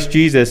in Christ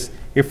Jesus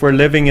if we're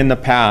living in the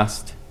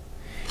past.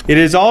 It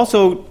is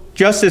also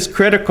just as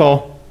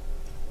critical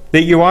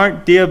that you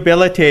aren't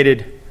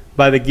debilitated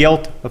by the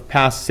guilt of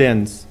past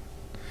sins.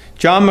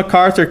 John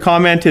MacArthur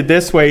commented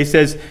this way. He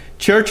says,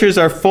 churches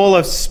are full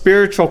of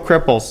spiritual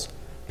cripples,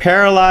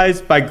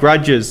 paralyzed by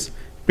grudges,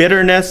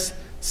 bitterness,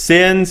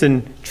 sins,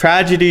 and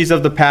tragedies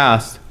of the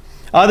past.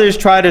 Others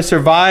try to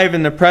survive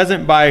in the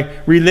present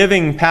by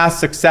reliving past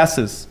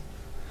successes.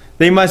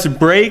 They must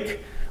break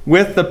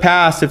with the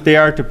past if they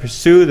are to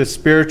pursue the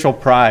spiritual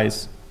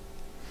prize.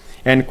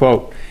 End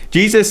quote.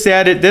 Jesus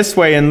said it this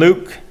way in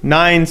Luke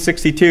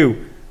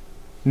 9:62.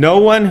 No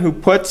one who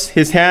puts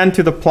his hand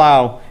to the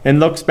plow and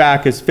looks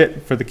back is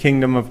fit for the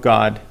kingdom of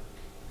God.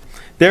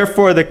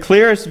 Therefore, the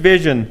clearest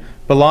vision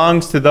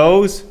belongs to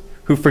those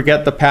who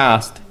forget the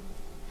past.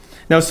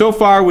 Now, so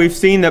far we've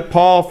seen that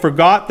Paul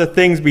forgot the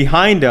things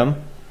behind him.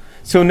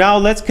 So now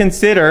let's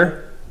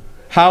consider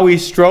how he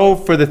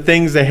strove for the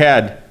things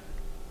ahead.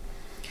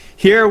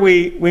 Here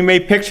we may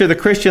picture the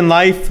Christian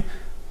life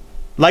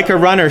like a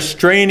runner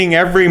straining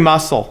every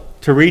muscle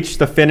to reach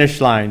the finish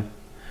line.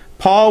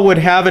 Paul would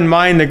have in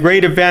mind the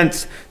great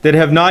events that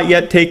have not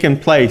yet taken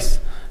place,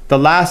 the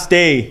last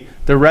day,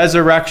 the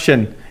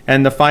resurrection,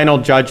 and the final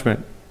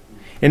judgment.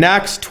 In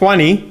Acts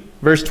 20,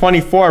 verse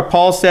 24,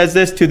 Paul says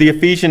this to the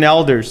Ephesian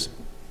elders.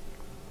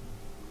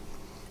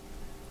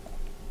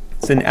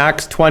 It's in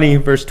Acts 20,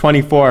 verse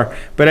 24.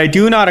 But I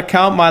do not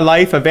account my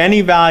life of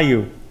any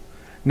value,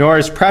 nor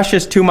as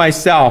precious to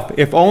myself,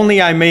 if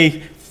only I may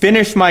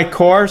finish my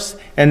course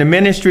and the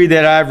ministry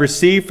that I have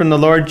received from the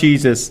Lord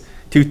Jesus,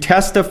 to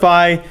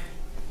testify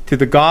to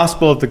the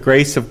gospel of the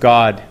grace of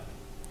God.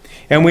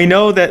 And we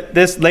know that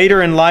this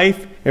later in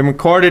life, and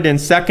recorded in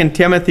 2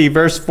 Timothy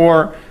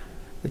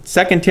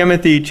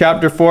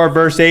chapter 4,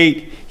 verse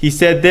 8, he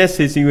said this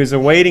as he was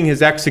awaiting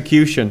his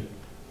execution.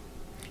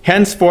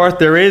 Henceforth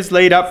there is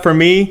laid up for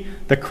me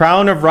the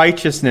crown of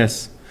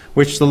righteousness,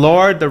 which the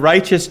Lord, the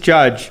righteous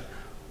judge,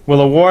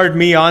 will award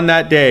me on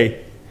that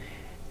day,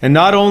 and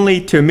not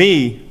only to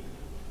me,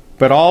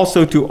 but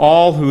also to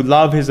all who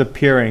love his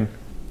appearing.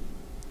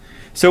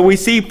 So we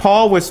see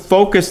Paul was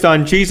focused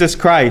on Jesus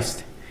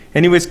Christ,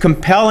 and he was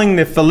compelling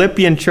the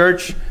Philippian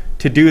church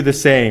to do the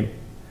same.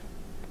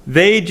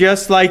 They,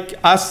 just like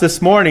us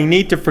this morning,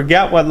 need to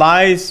forget what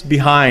lies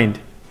behind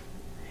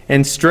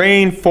and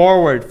strain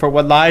forward for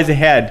what lies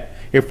ahead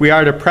if we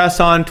are to press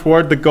on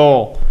toward the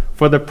goal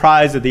for the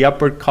prize of the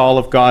upward call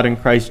of God in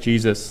Christ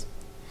Jesus.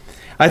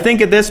 I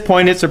think at this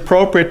point it's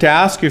appropriate to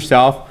ask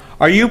yourself,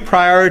 are you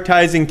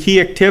prioritizing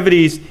key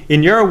activities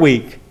in your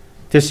week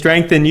to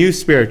strengthen you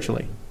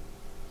spiritually?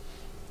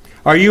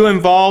 Are you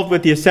involved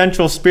with the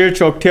essential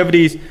spiritual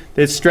activities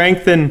that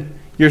strengthen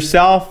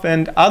yourself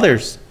and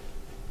others?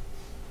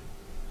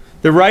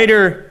 The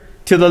writer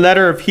to the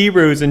letter of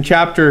Hebrews in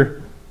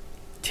chapter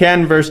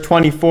 10, verse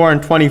 24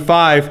 and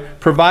 25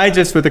 provides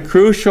us with a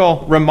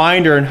crucial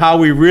reminder on how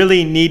we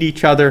really need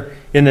each other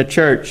in the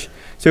church.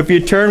 So if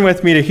you turn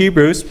with me to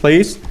Hebrews,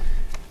 please,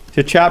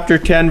 to chapter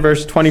 10,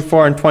 verse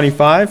 24 and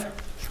 25.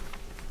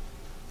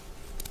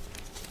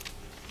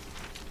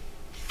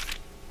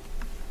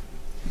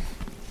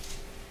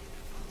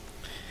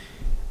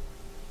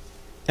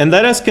 And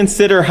let us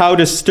consider how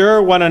to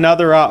stir one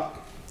another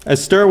up,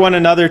 stir one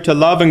another to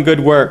love and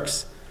good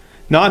works,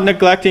 not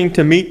neglecting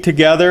to meet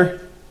together,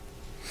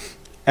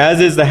 as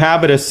is the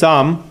habit of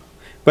some,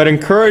 but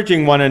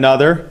encouraging one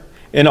another,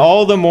 and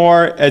all the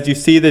more as you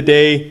see the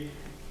day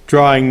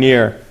drawing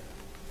near.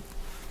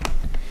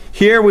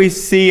 Here we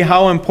see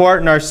how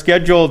important our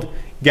scheduled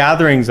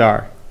gatherings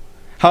are,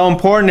 how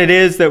important it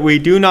is that we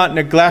do not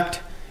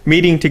neglect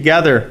meeting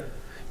together,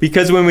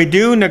 because when we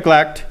do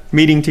neglect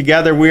meeting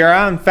together, we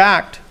are in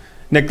fact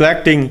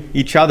neglecting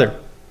each other.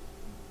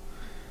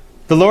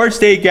 The Lord's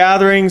Day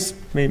gatherings,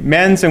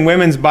 men's and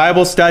women's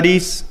Bible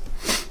studies,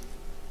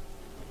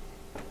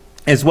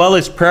 as well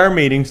as prayer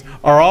meetings,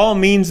 are all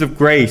means of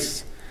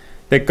grace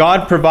that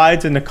God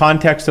provides in the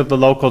context of the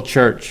local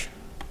church.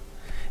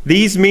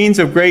 These means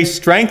of grace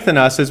strengthen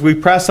us as we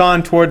press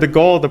on toward the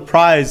goal, the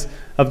prize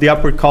of the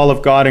upward call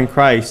of God in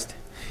Christ.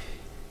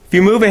 If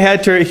you move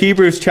ahead to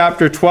Hebrews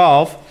chapter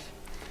 12,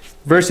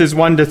 verses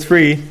 1 to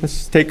 3,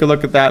 let's take a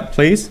look at that,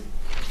 please.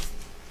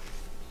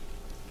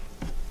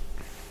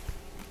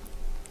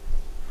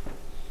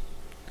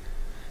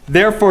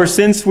 Therefore,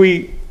 since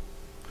we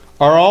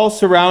are all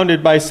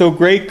surrounded by so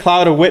great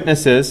cloud of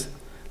witnesses,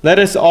 let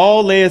us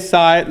lay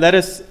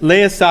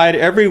aside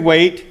every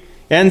weight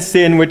and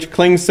sin which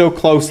clings so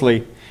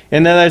closely,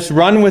 and let us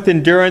run with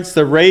endurance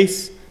the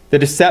race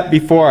that is set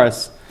before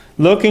us,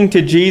 looking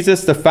to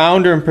Jesus, the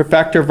founder and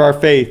perfecter of our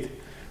faith,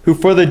 who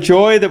for the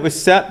joy that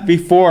was set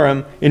before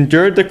him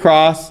endured the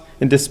cross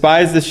and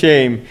despised the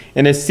shame,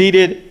 and is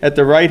seated at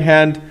the right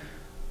hand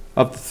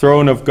of the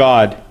throne of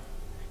God.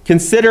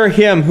 Consider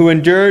him who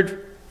endured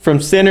from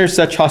sinners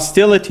such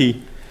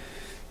hostility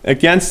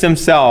against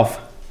himself,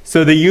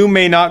 so that you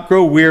may not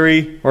grow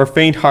weary or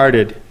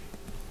faint-hearted.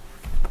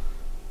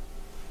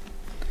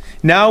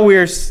 Now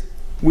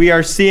we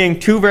are seeing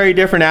two very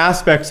different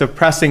aspects of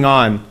pressing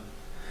on.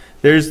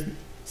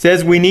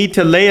 Says we need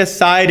to lay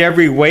aside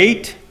every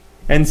weight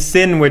and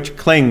sin which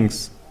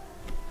clings.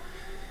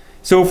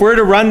 So if we're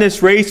to run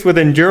this race with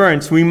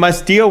endurance, we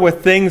must deal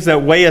with things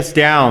that weigh us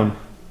down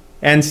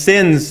and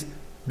sins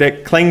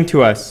that cling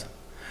to us.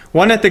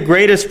 One of the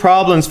greatest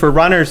problems for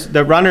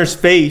runners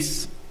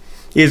face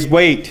is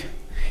weight.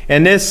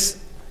 And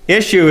this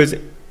issue is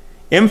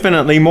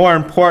infinitely more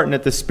important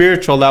at the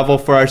spiritual level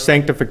for our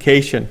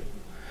sanctification.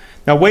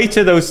 Now, weights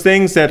are those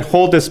things that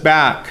hold us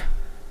back.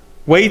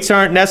 Weights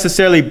aren't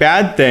necessarily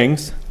bad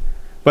things,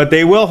 but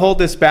they will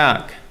hold us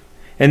back,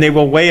 and they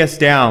will weigh us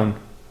down.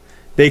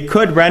 They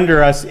could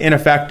render us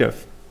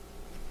ineffective.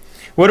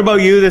 What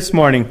about you this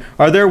morning?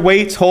 Are there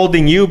weights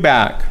holding you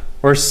back,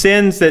 or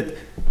sins that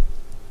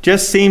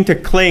just seem to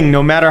cling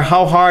no matter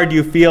how hard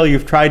you feel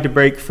you've tried to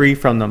break free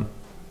from them?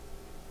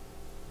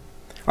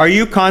 Are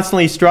you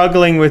constantly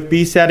struggling with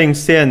besetting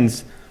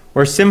sins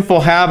or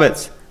sinful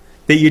habits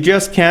that you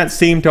just can't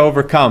seem to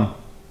overcome?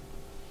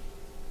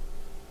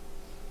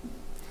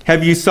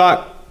 Have you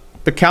sought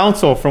the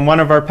counsel from one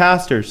of our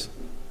pastors?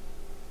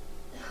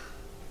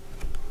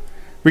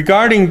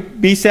 Regarding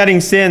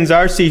besetting sins,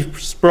 R.C.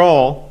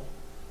 Sproul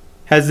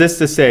has this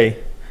to say: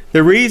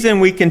 the reason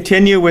we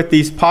continue with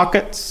these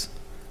pockets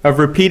of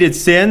repeated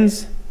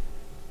sins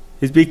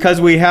is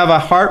because we have a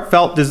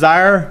heartfelt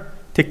desire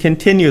to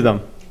continue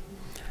them,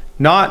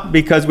 not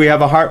because we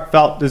have a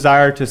heartfelt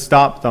desire to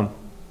stop them.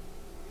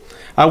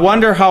 I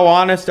wonder how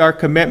honest our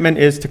commitment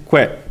is to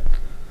quit.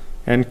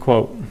 End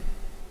quote.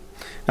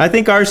 I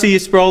think R.C.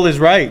 Sproul is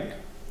right.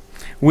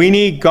 We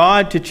need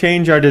God to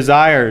change our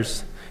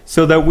desires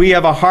so that we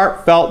have a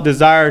heartfelt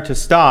desire to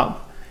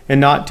stop and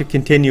not to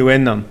continue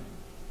in them.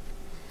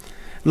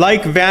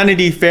 Like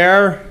Vanity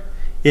Fair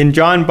in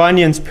John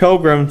Bunyan's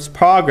Pilgrim's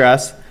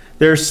Progress,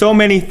 there are so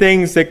many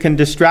things that can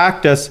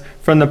distract us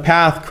from the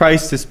path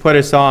Christ has put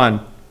us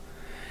on.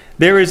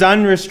 There is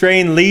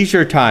unrestrained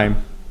leisure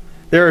time.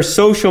 There are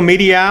social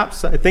media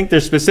apps. I think they're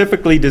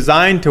specifically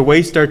designed to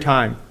waste our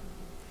time.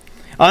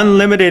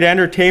 Unlimited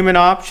entertainment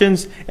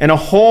options and a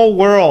whole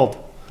world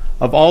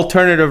of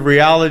alternative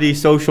reality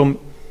social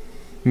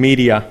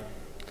media.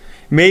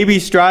 Maybe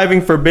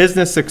striving for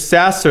business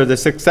success or the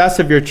success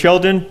of your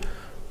children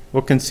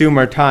will consume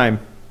our time.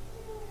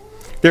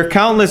 There are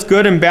countless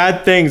good and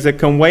bad things that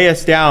can weigh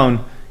us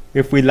down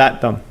if we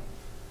let them.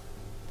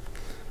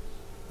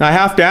 Now I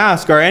have to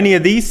ask, are any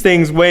of these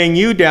things weighing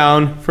you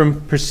down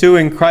from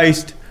pursuing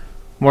Christ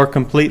more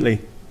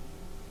completely?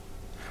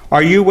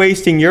 Are you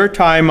wasting your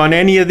time on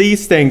any of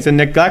these things and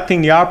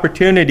neglecting the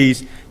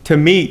opportunities to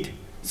meet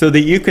so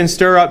that you can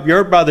stir up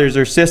your brothers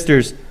or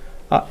sisters,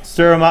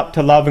 stir them up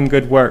to love and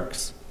good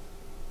works?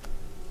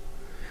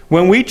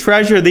 When we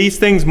treasure these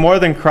things more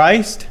than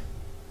Christ,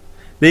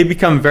 they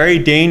become very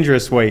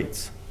dangerous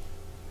weights.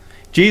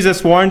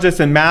 Jesus warns us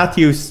in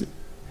Matthew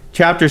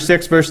chapter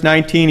 6, verse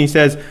 19. He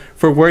says,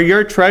 "For where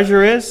your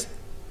treasure is,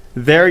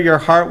 there your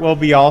heart will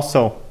be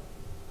also."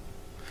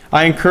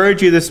 I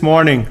encourage you this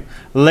morning,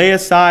 lay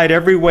aside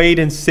every weight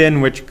and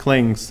sin which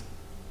clings.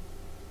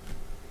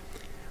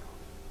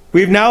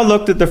 We've now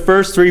looked at the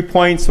first 3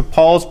 points of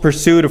Paul's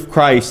pursuit of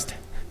Christ.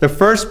 The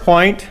first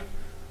point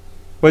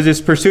was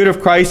his pursuit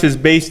of Christ is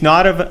based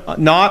not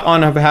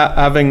on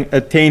having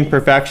attained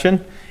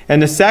perfection.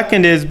 And the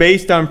second is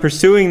based on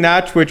pursuing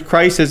that which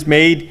Christ has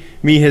made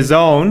me his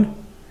own.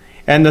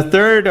 And the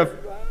third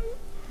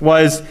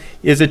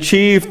is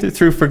achieved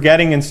through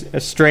forgetting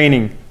and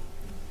straining.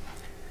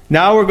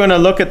 Now we're going to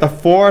look at the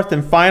fourth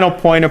and final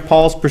point of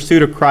Paul's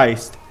pursuit of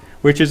Christ,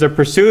 which is a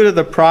pursuit of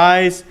the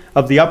prize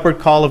of the upward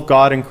call of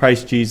God in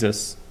Christ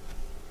Jesus.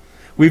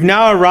 We've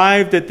now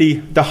arrived at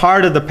the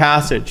heart of the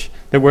passage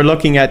that we're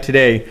looking at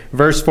today.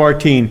 Verse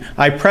 14,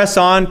 "I press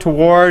on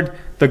toward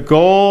the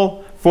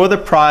goal for the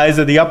prize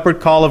of the upward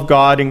call of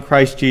God in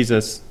Christ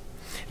Jesus."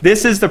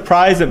 This is the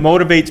prize that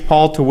motivates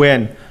Paul to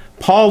win.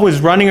 Paul was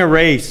running a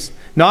race,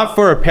 not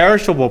for a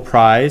perishable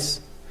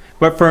prize,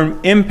 but for an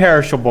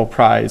imperishable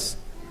prize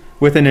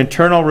with an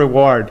eternal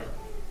reward.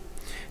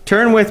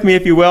 Turn with me,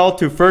 if you will,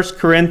 to 1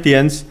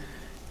 Corinthians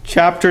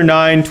chapter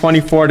 9,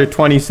 24 to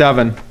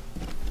 27.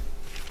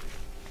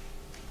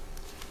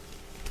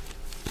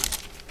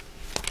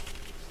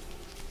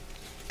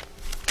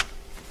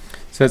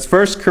 So it's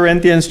 1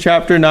 Corinthians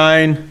chapter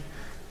 9,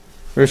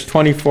 verse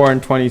 24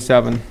 and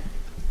 27.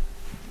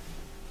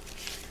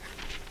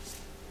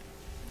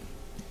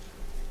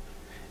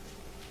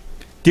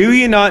 "Do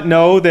you not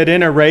know that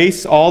in a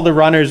race all the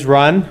runners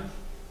run,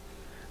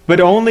 but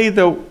only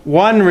the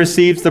one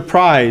receives the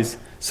prize?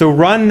 So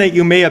run that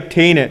you may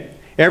obtain it.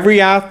 Every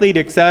athlete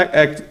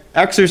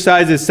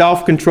exercises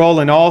self-control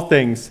in all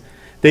things.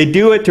 They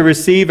do it to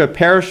receive a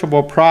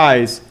perishable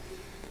prize,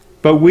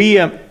 but we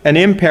an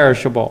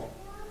imperishable.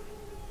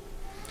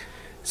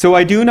 So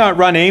I do not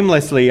run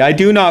aimlessly. I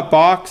do not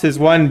box as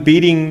one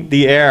beating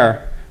the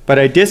air, but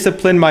I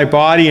discipline my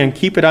body and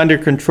keep it under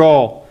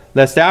control,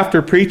 lest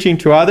after preaching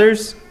to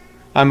others,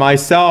 I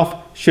myself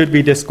should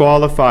be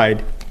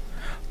disqualified.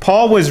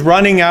 Paul was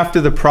running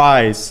after the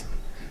prize.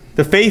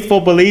 The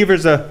faithful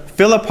believers of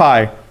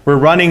Philippi were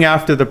running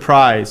after the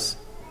prize.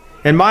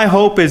 And my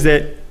hope is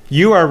that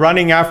you are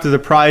running after the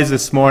prize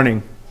this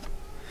morning.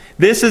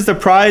 This is the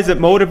prize that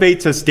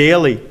motivates us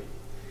daily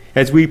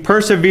as we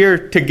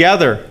persevere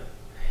together,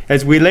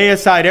 as we lay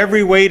aside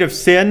every weight of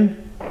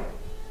sin,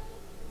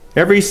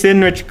 every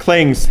sin which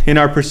clings in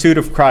our pursuit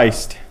of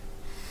Christ.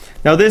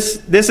 Now this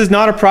is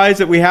not a prize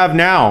that we have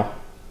now.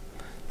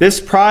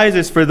 This prize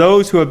is for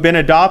those who have been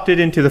adopted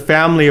into the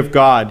family of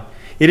God.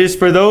 It is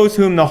for those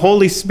whom the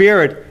Holy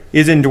Spirit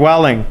is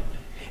indwelling.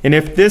 And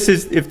if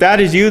that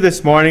is you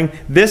this morning,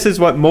 this is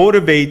what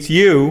motivates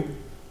you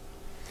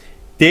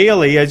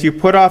daily as you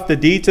put off the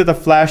deeds of the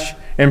flesh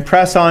and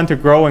press on to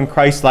grow in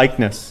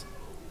Christ-likeness.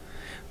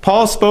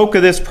 Paul spoke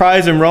of this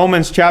prize in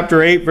Romans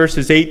chapter 8,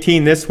 verses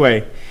 18 this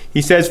way.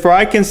 He says, "For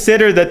I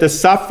consider that the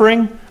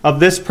suffering of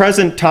this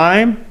present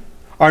time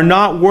are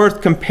not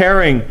worth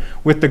comparing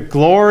with the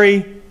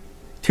glory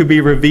to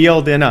be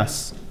revealed in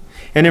us."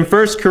 And in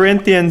 1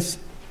 Corinthians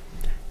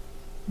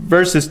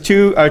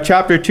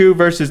chapter 2,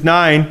 verses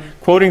 9,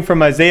 quoting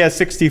from Isaiah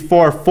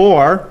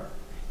 64:4,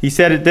 he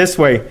said it this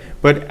way,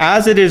 "But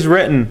as it is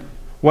written,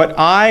 what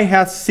eye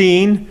hath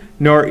seen,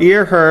 nor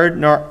ear heard,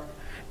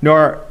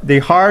 nor the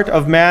heart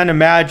of man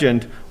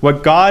imagined,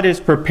 what God is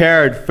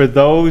prepared for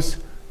those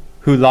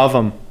who love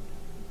him."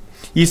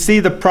 You see,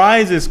 the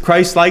prize is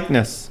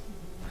Christ-likeness.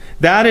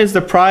 That is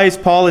the prize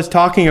Paul is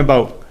talking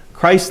about,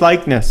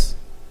 Christ-likeness.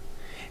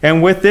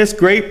 And with this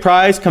great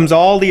prize comes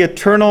all the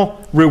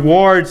eternal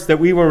rewards that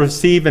we will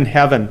receive in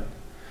heaven,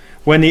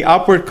 when the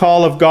upward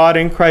call of God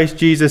in Christ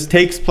Jesus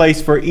takes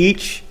place for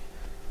each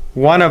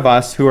one of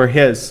us who are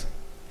his.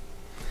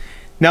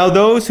 Now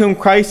those whom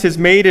Christ has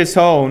made his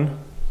own,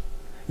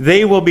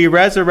 they will be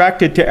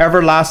resurrected to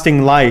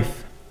everlasting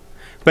life.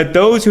 But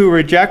those who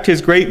reject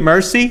his great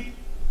mercy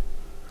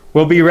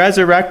will be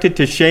resurrected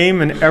to shame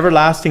and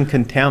everlasting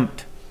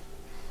contempt.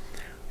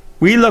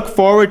 We look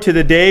forward to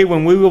the day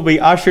when we will be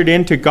ushered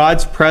into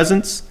God's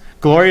presence,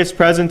 glorious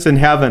presence in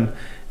heaven.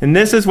 And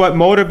this is what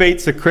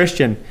motivates the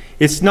Christian.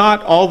 It's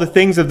not all the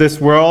things of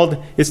this world.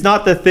 It's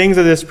not the things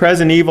of this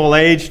present evil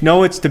age.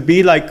 No, it's to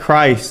be like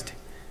Christ,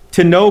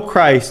 to know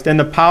Christ and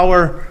the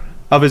power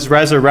of his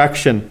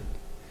resurrection.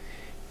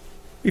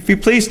 If you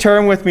please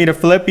turn with me to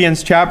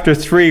Philippians chapter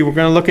 3, we're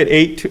going to look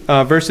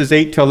at verses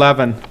 8 to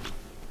 11.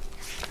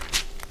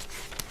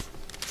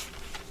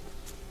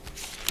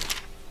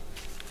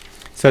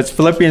 So it's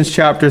Philippians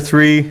chapter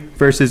 3,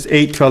 verses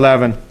 8 to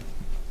 11.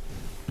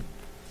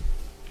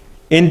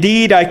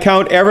 "Indeed, I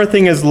count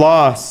everything as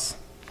loss,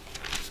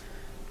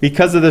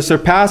 because of the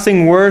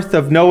surpassing worth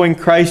of knowing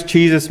Christ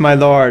Jesus my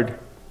Lord.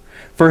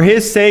 For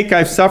his sake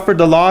I've suffered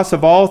the loss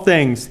of all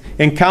things,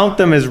 and count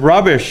them as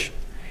rubbish,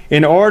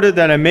 in order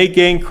that I may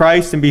gain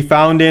Christ and be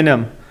found in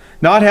him,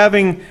 not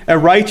having a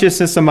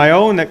righteousness of my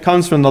own that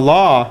comes from the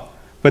law,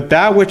 but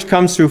that which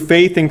comes through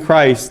faith in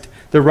Christ,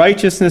 the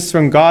righteousness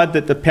from God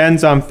that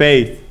depends on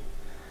faith,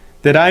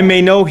 that I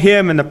may know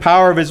him and the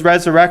power of his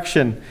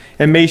resurrection,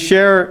 and may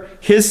share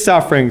his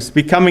sufferings,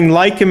 becoming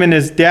like him in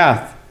his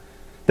death,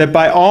 that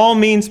by all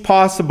means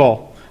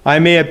possible I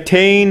may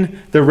obtain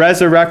the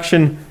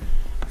resurrection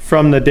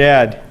from the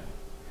dead."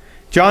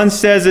 John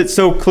says it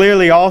so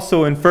clearly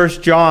also in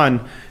 1 John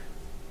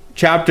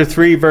chapter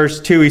 3, verse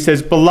 2. He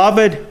says,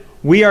 "Beloved,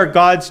 we are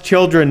God's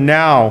children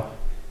now,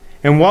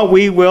 and what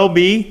we will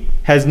be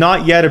has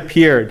not yet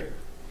appeared.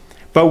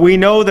 But we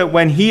know that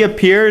when he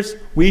appears,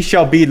 we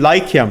shall be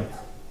like him,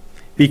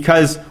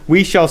 because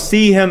we shall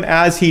see him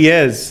as he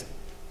is."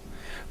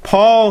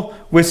 Paul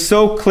was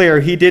so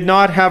clear. He did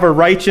not have a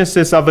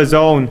righteousness of his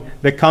own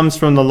that comes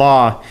from the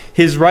law.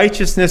 His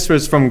righteousness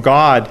was from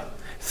God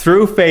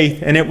through faith,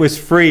 and it was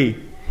free.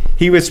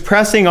 He was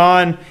pressing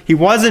on. He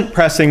wasn't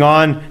pressing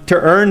on to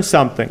earn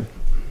something.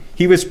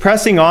 He was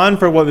pressing on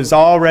for what was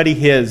already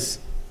his.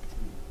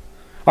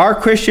 Our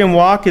Christian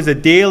walk is a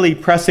daily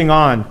pressing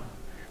on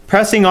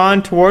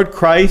toward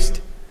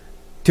Christ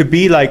to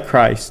be like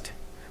Christ.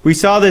 We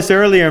saw this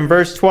earlier in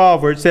verse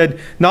 12 where it said,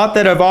 "Not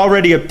that I've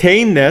already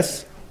obtained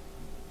this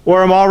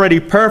or am already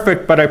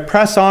perfect, but I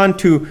press on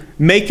to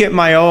make it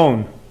my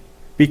own,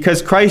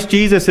 because Christ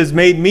Jesus has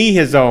made me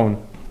his own."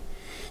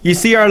 You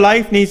see, our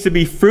life needs to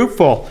be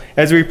fruitful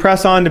as we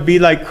press on to be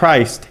like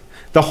Christ.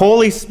 The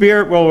Holy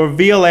Spirit will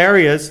reveal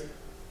areas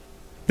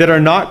that are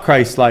not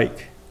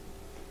Christ-like.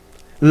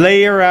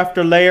 Layer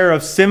after layer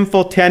of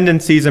sinful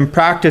tendencies and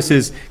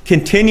practices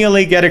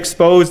continually get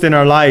exposed in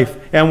our life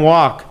and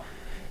walk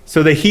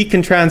so that he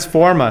can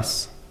transform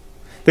us.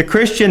 The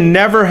Christian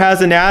never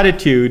has an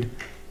attitude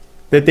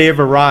that they have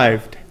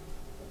arrived.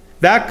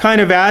 That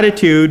kind of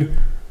attitude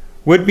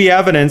would be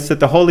evidence that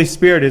the Holy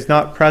Spirit is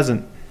not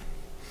present.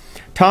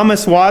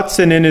 Thomas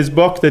Watson, in his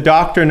book, The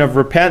Doctrine of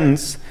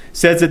Repentance,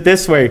 says it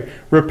this way: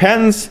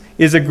 "Repentance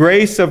is a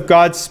grace of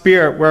God's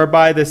Spirit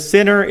whereby the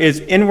sinner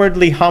is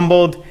inwardly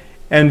humbled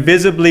and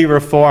visibly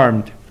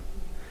reformed."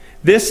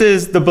 This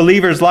is the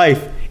believer's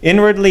life,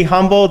 inwardly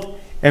humbled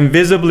and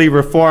visibly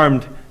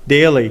reformed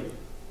daily.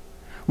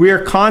 We are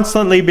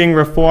constantly being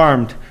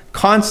reformed,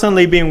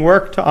 constantly being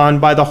worked on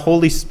by the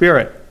Holy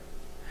Spirit.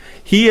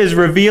 He is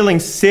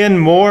revealing sin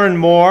more and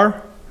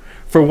more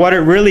for what it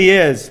really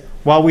is,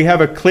 while we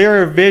have a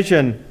clearer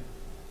vision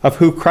of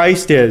who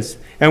Christ is.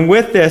 And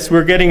with this,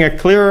 we're getting a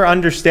clearer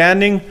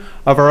understanding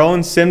of our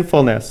own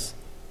sinfulness.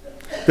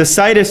 The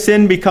sight of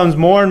sin becomes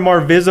more and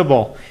more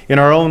visible in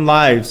our own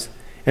lives.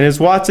 And as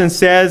Watson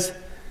says,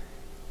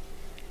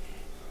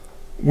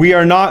 we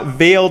are not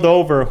veiled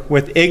over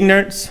with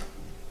ignorance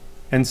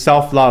and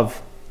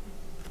self-love.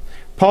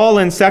 Paul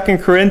in 2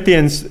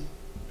 Corinthians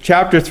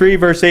chapter 3,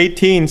 verse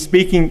 18,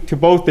 speaking to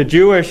both the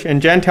Jewish and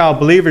Gentile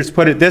believers,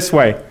 put it this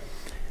way: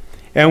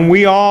 "And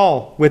we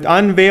all, with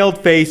unveiled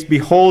face,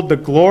 behold the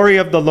glory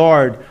of the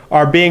Lord,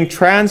 are being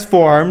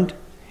transformed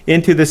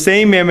into the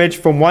same image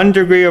from one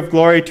degree of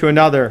glory to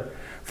another.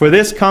 For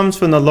this comes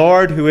from the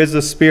Lord, who is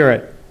the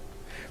Spirit."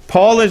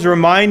 Paul is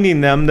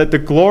reminding them that the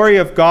glory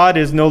of God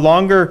is no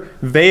longer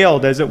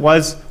veiled as it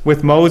was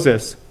with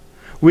Moses.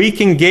 We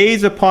can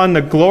gaze upon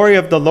the glory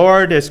of the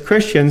Lord as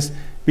Christians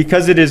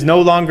because it is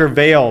no longer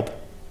veiled.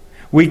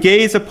 We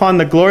gaze upon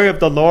the glory of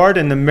the Lord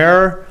in the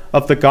mirror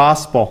of the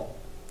gospel.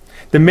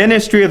 The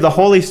ministry of the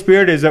Holy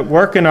Spirit is at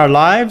work in our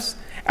lives,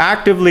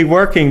 actively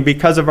working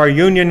because of our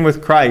union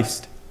with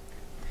Christ.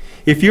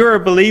 If you're a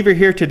believer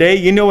here today,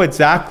 you know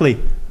exactly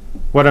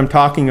what I'm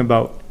talking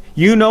about.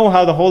 You know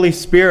how the Holy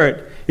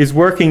Spirit is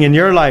working in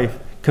your life,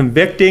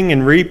 convicting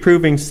and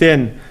reproving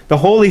sin. The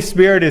Holy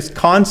Spirit is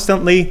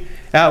constantly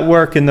at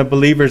work in the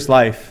believer's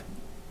life.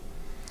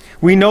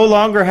 We no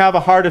longer have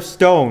a heart of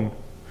stone.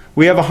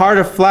 We have a heart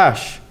of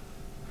flesh.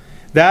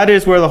 That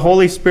is where the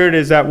Holy Spirit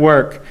is at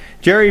work.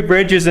 Jerry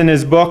Bridges, in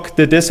his book,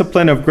 The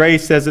Discipline of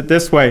Grace, says it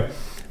this way: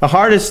 "A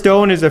heart of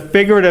stone is a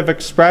figurative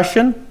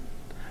expression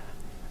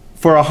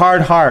for a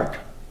hard heart,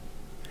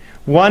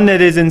 one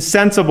that is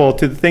insensible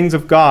to the things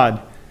of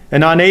God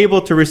and unable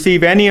to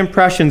receive any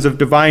impressions of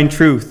divine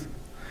truth.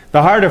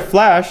 The heart of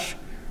flesh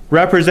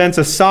represents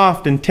a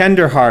soft and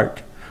tender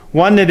heart,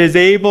 one that is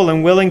able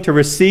and willing to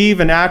receive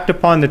and act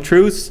upon the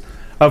truths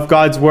of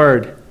God's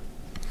Word."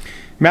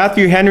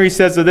 Matthew Henry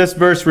says of this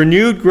verse,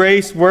 "Renewed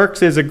grace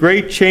works as a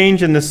great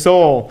change in the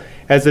soul,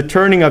 as the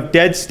turning of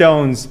dead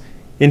stones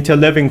into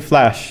living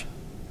flesh."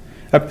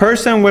 A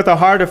person with a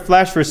heart of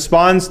flesh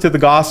responds to the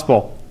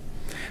gospel,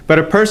 but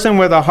a person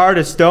with a heart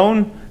of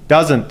stone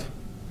doesn't.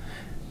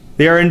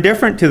 They are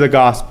indifferent to the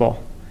gospel.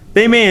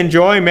 They may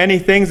enjoy many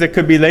things that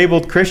could be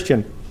labeled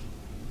Christian,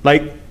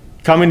 like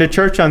coming to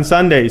church on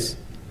Sundays,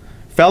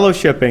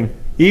 fellowshipping,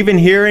 even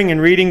hearing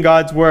and reading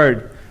God's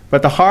Word,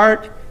 but the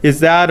heart is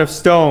that of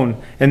stone,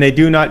 and they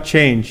do not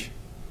change.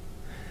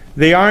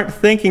 They aren't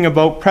thinking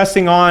about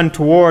pressing on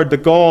toward the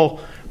goal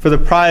for the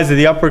prize of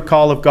the upward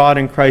call of God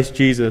in Christ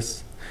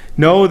Jesus.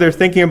 No, they're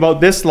thinking about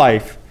this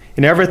life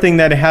and everything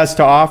that it has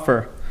to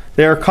offer.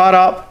 They are caught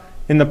up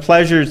in the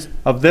pleasures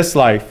of this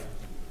life.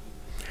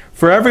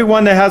 For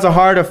everyone that has a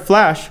heart of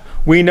flesh,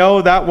 we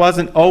know that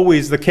wasn't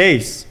always the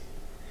case.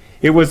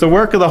 It was the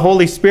work of the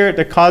Holy Spirit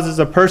that causes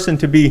a person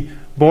to be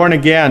born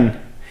again.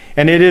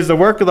 And it is the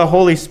work of the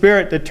Holy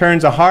Spirit that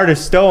turns a heart of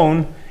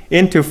stone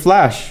into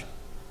flesh.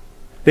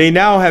 They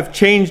now have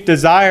changed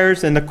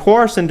desires, and the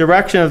course and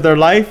direction of their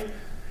life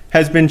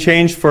has been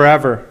changed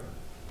forever.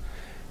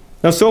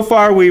 Now, so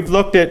far we've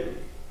looked at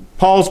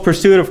Paul's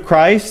pursuit of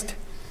Christ,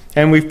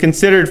 and we've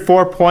considered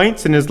 4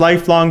 points in his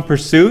lifelong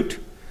pursuit.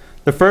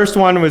 The first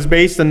one was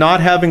based on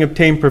not having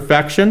obtained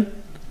perfection.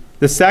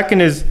 The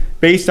second is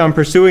based on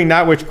pursuing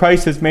that which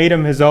Christ has made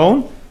him his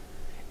own.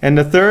 And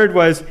the third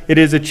was, it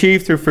is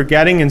achieved through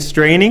forgetting and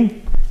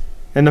straining.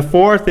 And the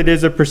fourth, it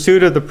is a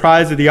pursuit of the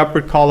prize of the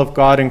upward call of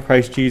God in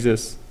Christ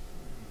Jesus.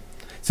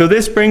 So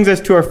this brings us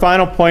to our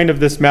final point of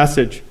this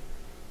message.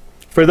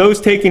 For those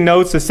taking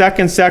notes, the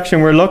second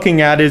section we're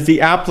looking at is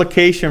the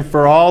application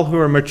for all who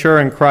are mature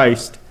in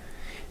Christ.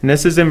 And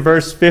this is in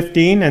verse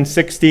 15 and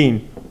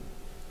 16.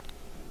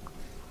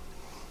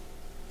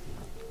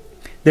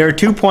 There are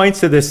 2 points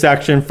to this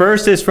section.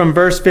 First is from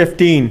verse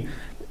 15,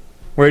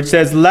 where it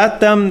says, "Let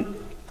them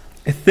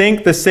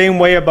think the same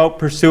way about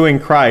pursuing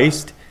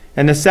Christ."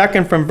 And the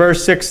second from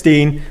verse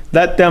 16,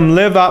 "Let them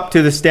live up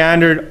to the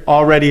standard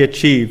already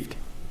achieved."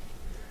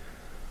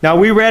 Now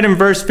we read in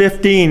verse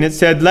 15, it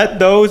said, "Let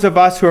those of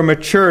us who are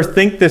mature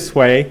think this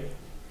way,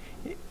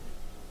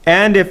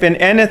 and if in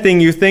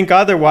anything you think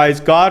otherwise,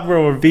 God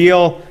will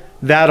reveal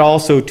that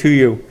also to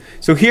you."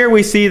 So here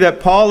we see that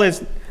Paul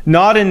is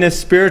not in this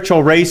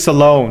spiritual race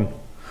alone.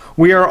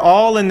 We are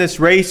all in this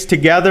race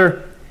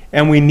together,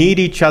 and we need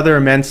each other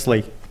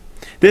immensely.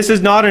 This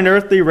is not an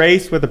earthly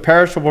race with a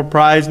perishable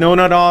prize. No,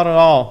 not at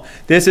all.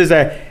 This is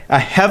a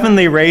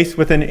heavenly race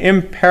with an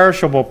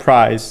imperishable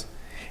prize.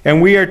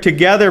 And we are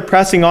together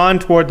pressing on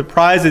toward the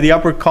prize of the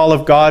upward call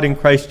of God in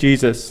Christ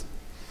Jesus.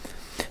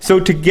 So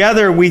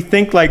together we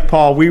think like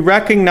Paul. We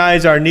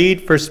recognize our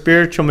need for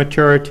spiritual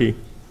maturity.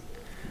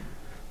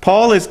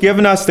 Paul has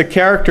given us the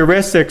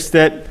characteristics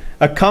that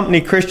accompany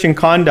Christian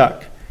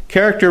conduct.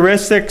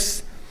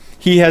 Characteristics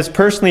he has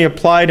personally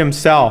applied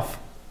himself.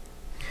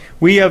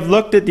 We have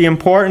looked at the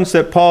importance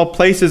that Paul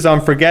places on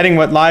forgetting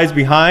what lies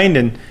behind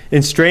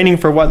and straining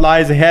for what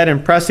lies ahead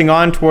and pressing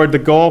on toward the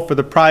goal for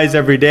the prize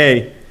every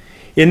day.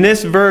 In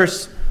this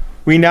verse,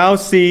 we now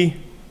see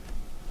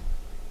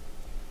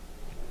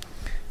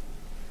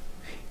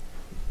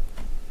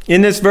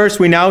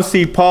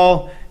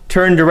Paul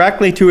turn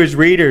directly to his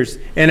readers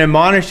and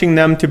admonishing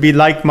them to be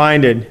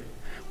like-minded.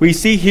 We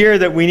see here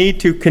that we need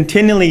to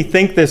continually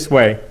think this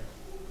way.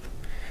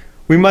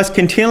 We must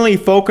continually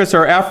focus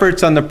our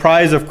efforts on the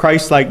prize of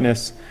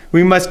Christ-likeness.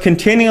 We must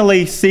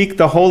continually seek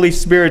the Holy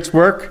Spirit's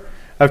work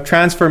of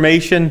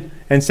transformation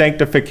and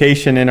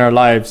sanctification in our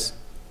lives.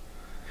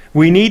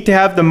 We need to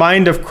have the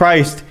mind of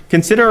Christ.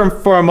 Consider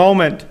for a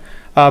moment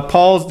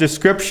Paul's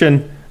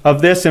description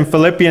of this in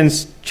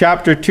Philippians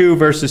chapter 2,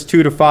 verses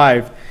 2 to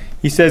 5.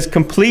 He says,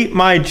 "Complete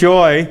my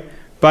joy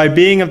by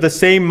being of the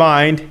same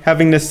mind,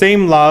 having the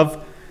same love,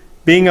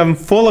 being of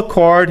full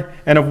accord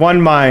and of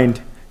one mind.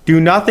 Do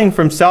nothing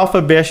from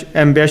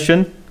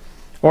self-ambition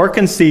or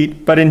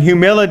conceit, but in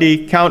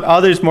humility count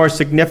others more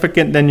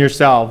significant than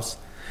yourselves.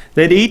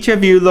 That each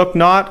of you look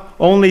not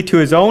only to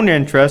his own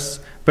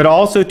interests, but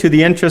also to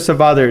the interests of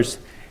others.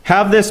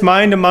 Have this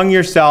mind among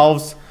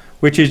yourselves,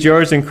 which is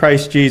yours in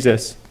Christ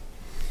Jesus."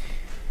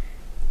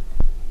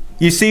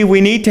 You see, we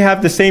need to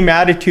have the same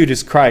attitude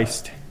as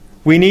Christ.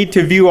 We need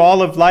to view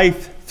all of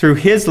life through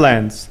his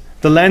lens,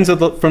 the lens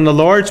from the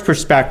Lord's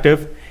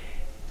perspective.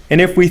 And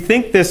if we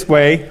think this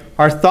way,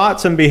 our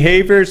thoughts and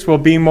behaviors will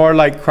be more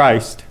like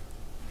Christ.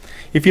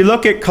 If you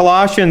look at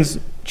Colossians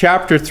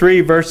chapter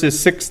 3, verses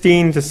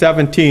 16 to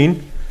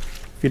 17,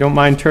 if you don't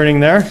mind turning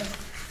there.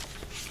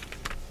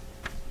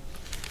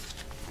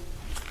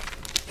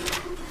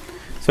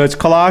 So it's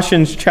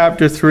Colossians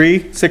chapter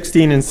 3,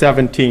 16 and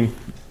 17.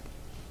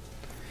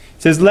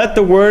 It says, "Let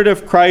the word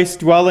of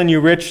Christ dwell in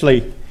you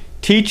richly,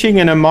 teaching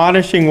and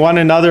admonishing one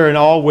another in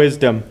all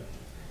wisdom,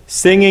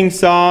 singing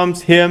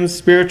psalms, hymns,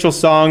 spiritual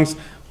songs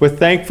with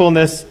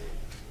thankfulness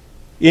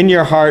in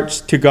your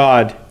hearts to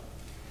God.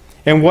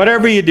 And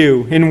whatever you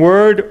do, in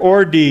word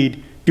or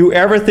deed, do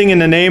everything in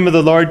the name of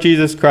the Lord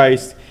Jesus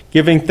Christ,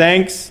 giving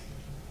thanks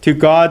to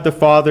God the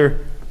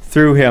Father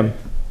through him."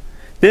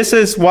 This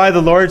is why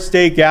the Lord's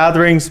Day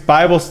gatherings,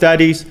 Bible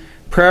studies,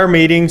 prayer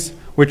meetings,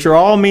 which are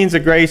all means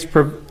of grace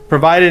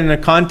provided in the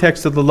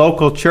context of the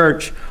local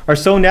church, are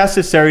so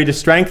necessary to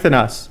strengthen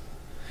us.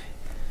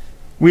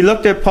 We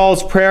looked at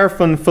Paul's prayer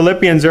from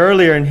Philippians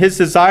earlier, and his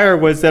desire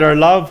was that our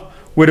love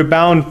would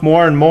abound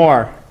more and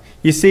more.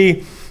 You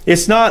see,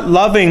 it's not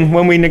loving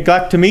when we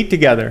neglect to meet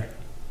together,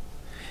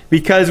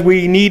 because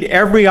we need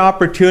every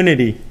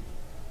opportunity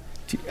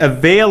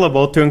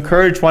available to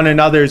encourage one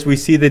another as we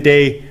see the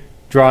day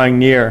drawing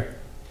near.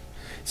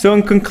 So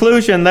in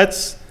conclusion,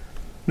 let's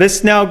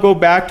now go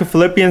back to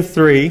Philippians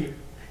 3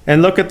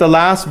 and look at the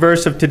last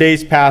verse of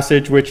today's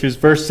passage, which is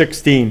verse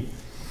 16,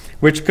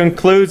 which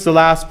concludes the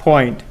last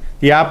point,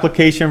 the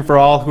application for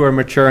all who are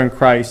mature in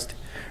Christ.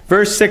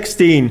 Verse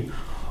 16,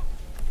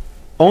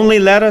 "Only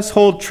let us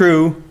hold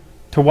true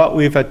to what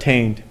we've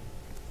attained."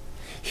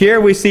 Here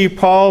we see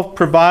Paul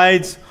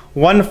provides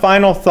one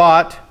final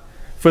thought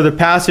for the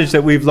passage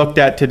that we've looked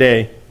at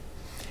today.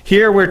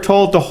 Here we're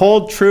told to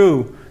hold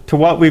true to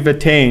what we've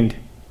attained.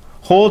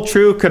 Hold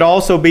true could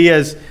also be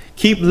as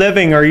keep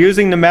living, or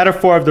using the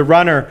metaphor of the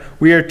runner,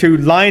 we are to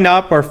line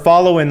up or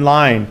follow in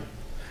line.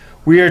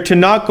 We are to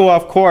not go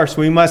off course.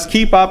 We must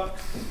keep up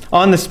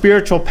on the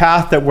spiritual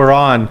path that we're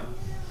on.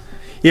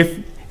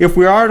 If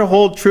we are to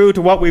hold true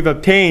to what we've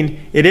obtained,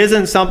 it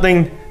isn't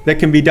something that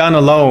can be done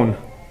alone.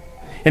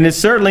 And it's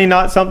certainly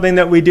not something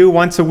that we do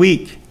once a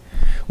week.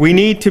 We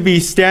need to be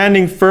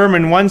standing firm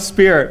in one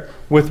spirit,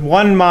 with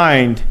one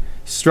mind,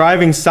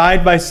 striving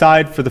side by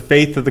side for the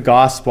faith of the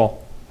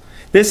gospel.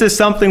 This is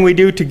something we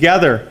do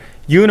together,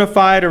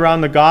 unified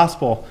around the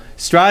gospel,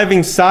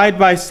 striving side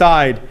by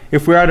side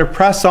if we are to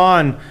press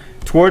on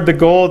toward the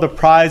goal, the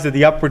prize of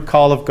the upward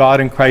call of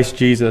God in Christ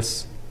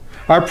Jesus.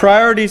 Our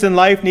priorities in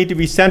life need to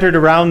be centered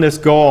around this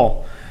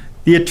goal,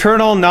 the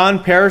eternal,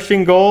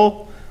 non-perishing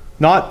goal,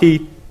 not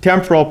the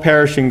temporal,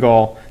 perishing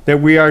goal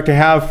that we are to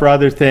have for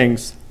other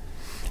things.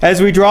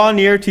 As we draw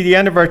near to the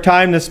end of our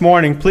time this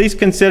morning, please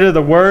consider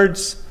the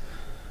words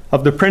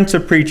of the Prince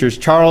of Preachers,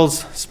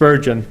 Charles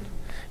Spurgeon.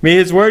 May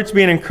his words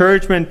be an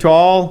encouragement to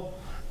all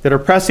that are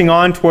pressing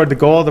on toward the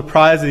goal, the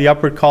prize of the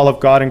upward call of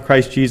God in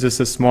Christ Jesus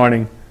this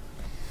morning.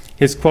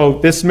 His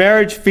quote, "This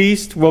marriage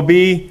feast will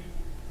be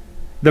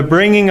the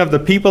bringing of the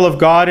people of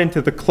God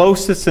into the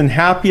closest and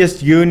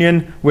happiest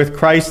union with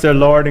Christ their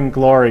Lord in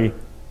glory.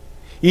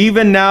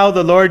 Even now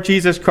the Lord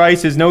Jesus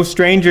Christ is no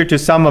stranger to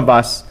some of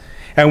us,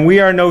 and we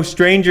are no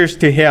strangers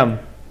to him.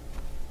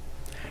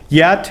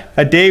 Yet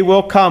a day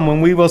will come when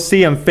we will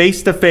see him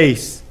face to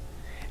face,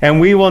 and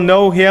we will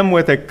know him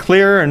with a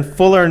clearer and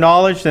fuller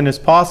knowledge than is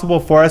possible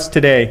for us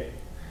today.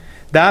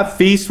 That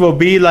feast will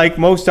be like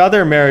most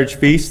other marriage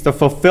feasts, the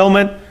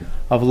fulfillment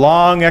of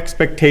long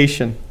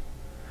expectation.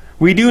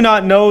 We do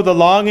not know the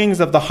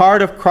longings of the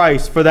heart of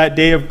Christ for that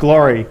day of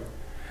glory.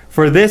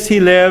 For this he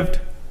lived,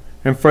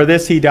 and for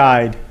this he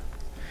died.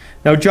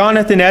 Now,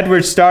 Jonathan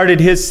Edwards started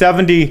his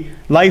 70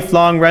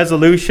 lifelong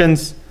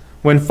resolutions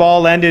when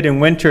fall ended in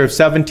winter of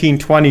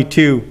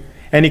 1722,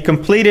 and he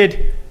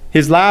completed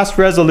his last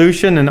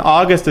resolution in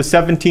August of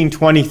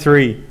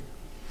 1723.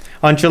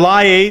 On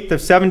July 8th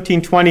of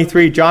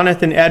 1723,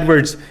 Jonathan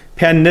Edwards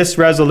penned this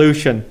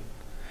resolution: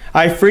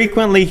 I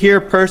frequently hear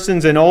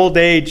persons in old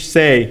age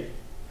say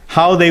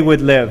how they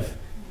would live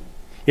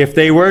if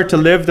they were to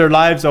live their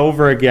lives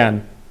over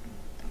again.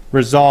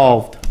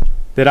 Resolved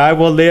that I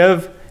will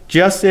live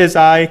just as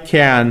I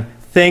can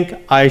think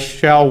I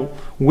shall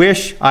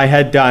wish I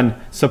had done,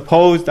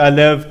 supposed I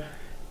live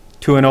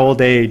to an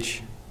old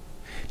age.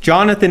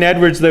 Jonathan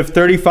Edwards lived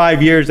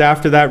 35 years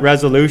after that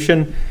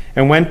resolution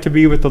and went to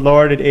be with the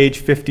Lord at age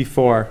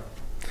 54.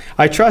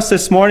 I trust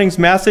this morning's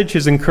message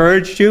has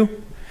encouraged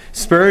you,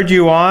 spurred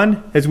you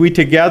on as we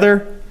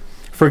together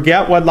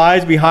forget what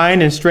lies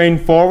behind and strain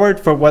forward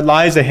for what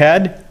lies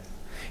ahead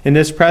in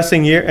this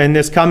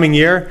coming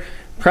year,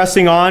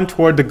 pressing on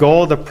toward the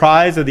goal, the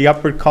prize of the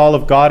upward call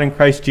of God in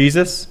Christ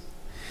Jesus.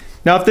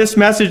 Now, if this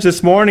message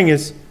this morning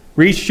has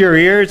reached your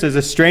ears as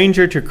a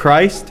stranger to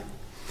Christ,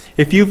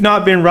 if you've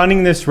not been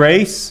running this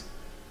race,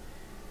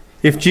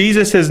 if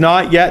Jesus has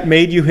not yet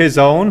made you his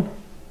own,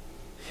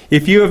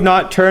 if you have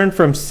not turned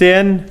from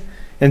sin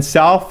and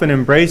self and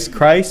embraced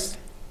Christ,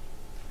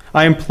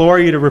 I implore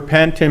you to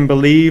repent and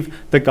believe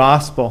the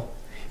gospel.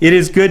 It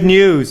is good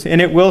news, and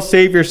it will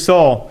save your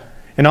soul.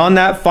 And on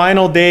that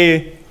final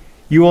day,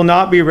 you will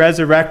not be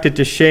resurrected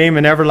to shame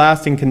and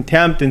everlasting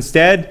contempt.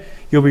 Instead,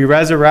 you'll be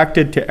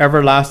resurrected to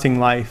everlasting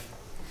life.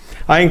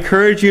 I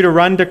encourage you to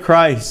run to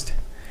Christ.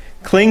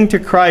 Cling to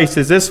Christ,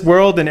 as this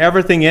world and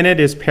everything in it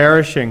is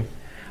perishing.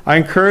 I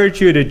encourage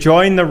you to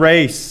join the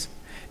race.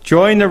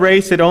 Join the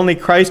race that only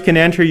Christ can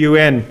enter you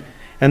in.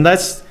 And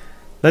let's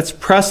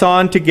press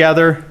on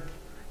together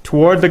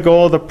toward the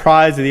goal, the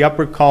prize of the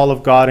upward call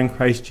of God in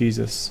Christ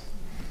Jesus.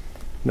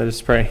 Let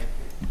us pray.